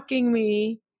walking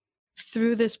me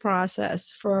through this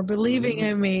process, for believing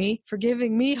in me, for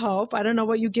giving me hope. I don't know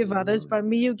what you give others, but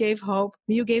me, you gave hope.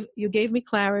 You gave me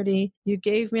clarity. You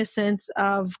gave me a sense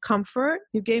of comfort.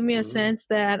 You gave me a sense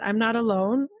that I'm not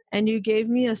alone. And you gave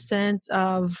me a sense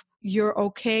of you're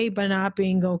okay by not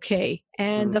being okay.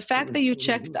 And the fact that you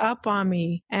checked up on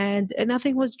me and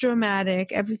nothing was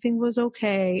dramatic, everything was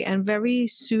okay and very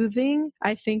soothing,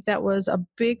 I think that was a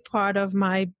big part of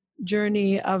my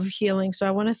journey of healing. So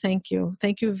I want to thank you.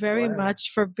 Thank you very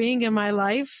much for being in my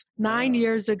life 9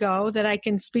 years ago, that I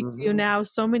can speak to you now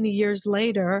so many years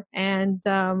later. And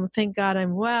thank God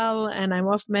I'm well and I'm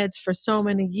off meds for so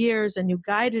many years, and you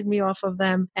guided me off of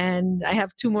them. And I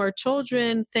have 2 more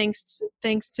children thanks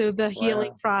to the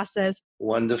healing process.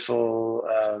 Wonderful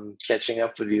catching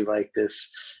up with you like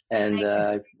this. And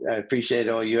I appreciate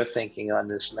all your thinking on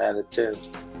this matter too.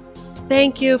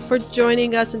 Thank you for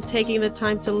joining us and taking the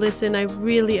time to listen. I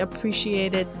really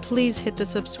appreciate it. Please hit the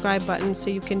subscribe button so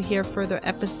you can hear further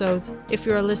episodes. If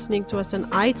you are listening to us on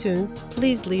iTunes,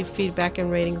 please leave feedback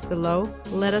and ratings below.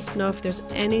 Let us know if there's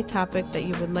any topic that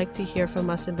you would like to hear from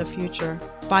us in the future.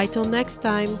 Bye till next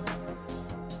time.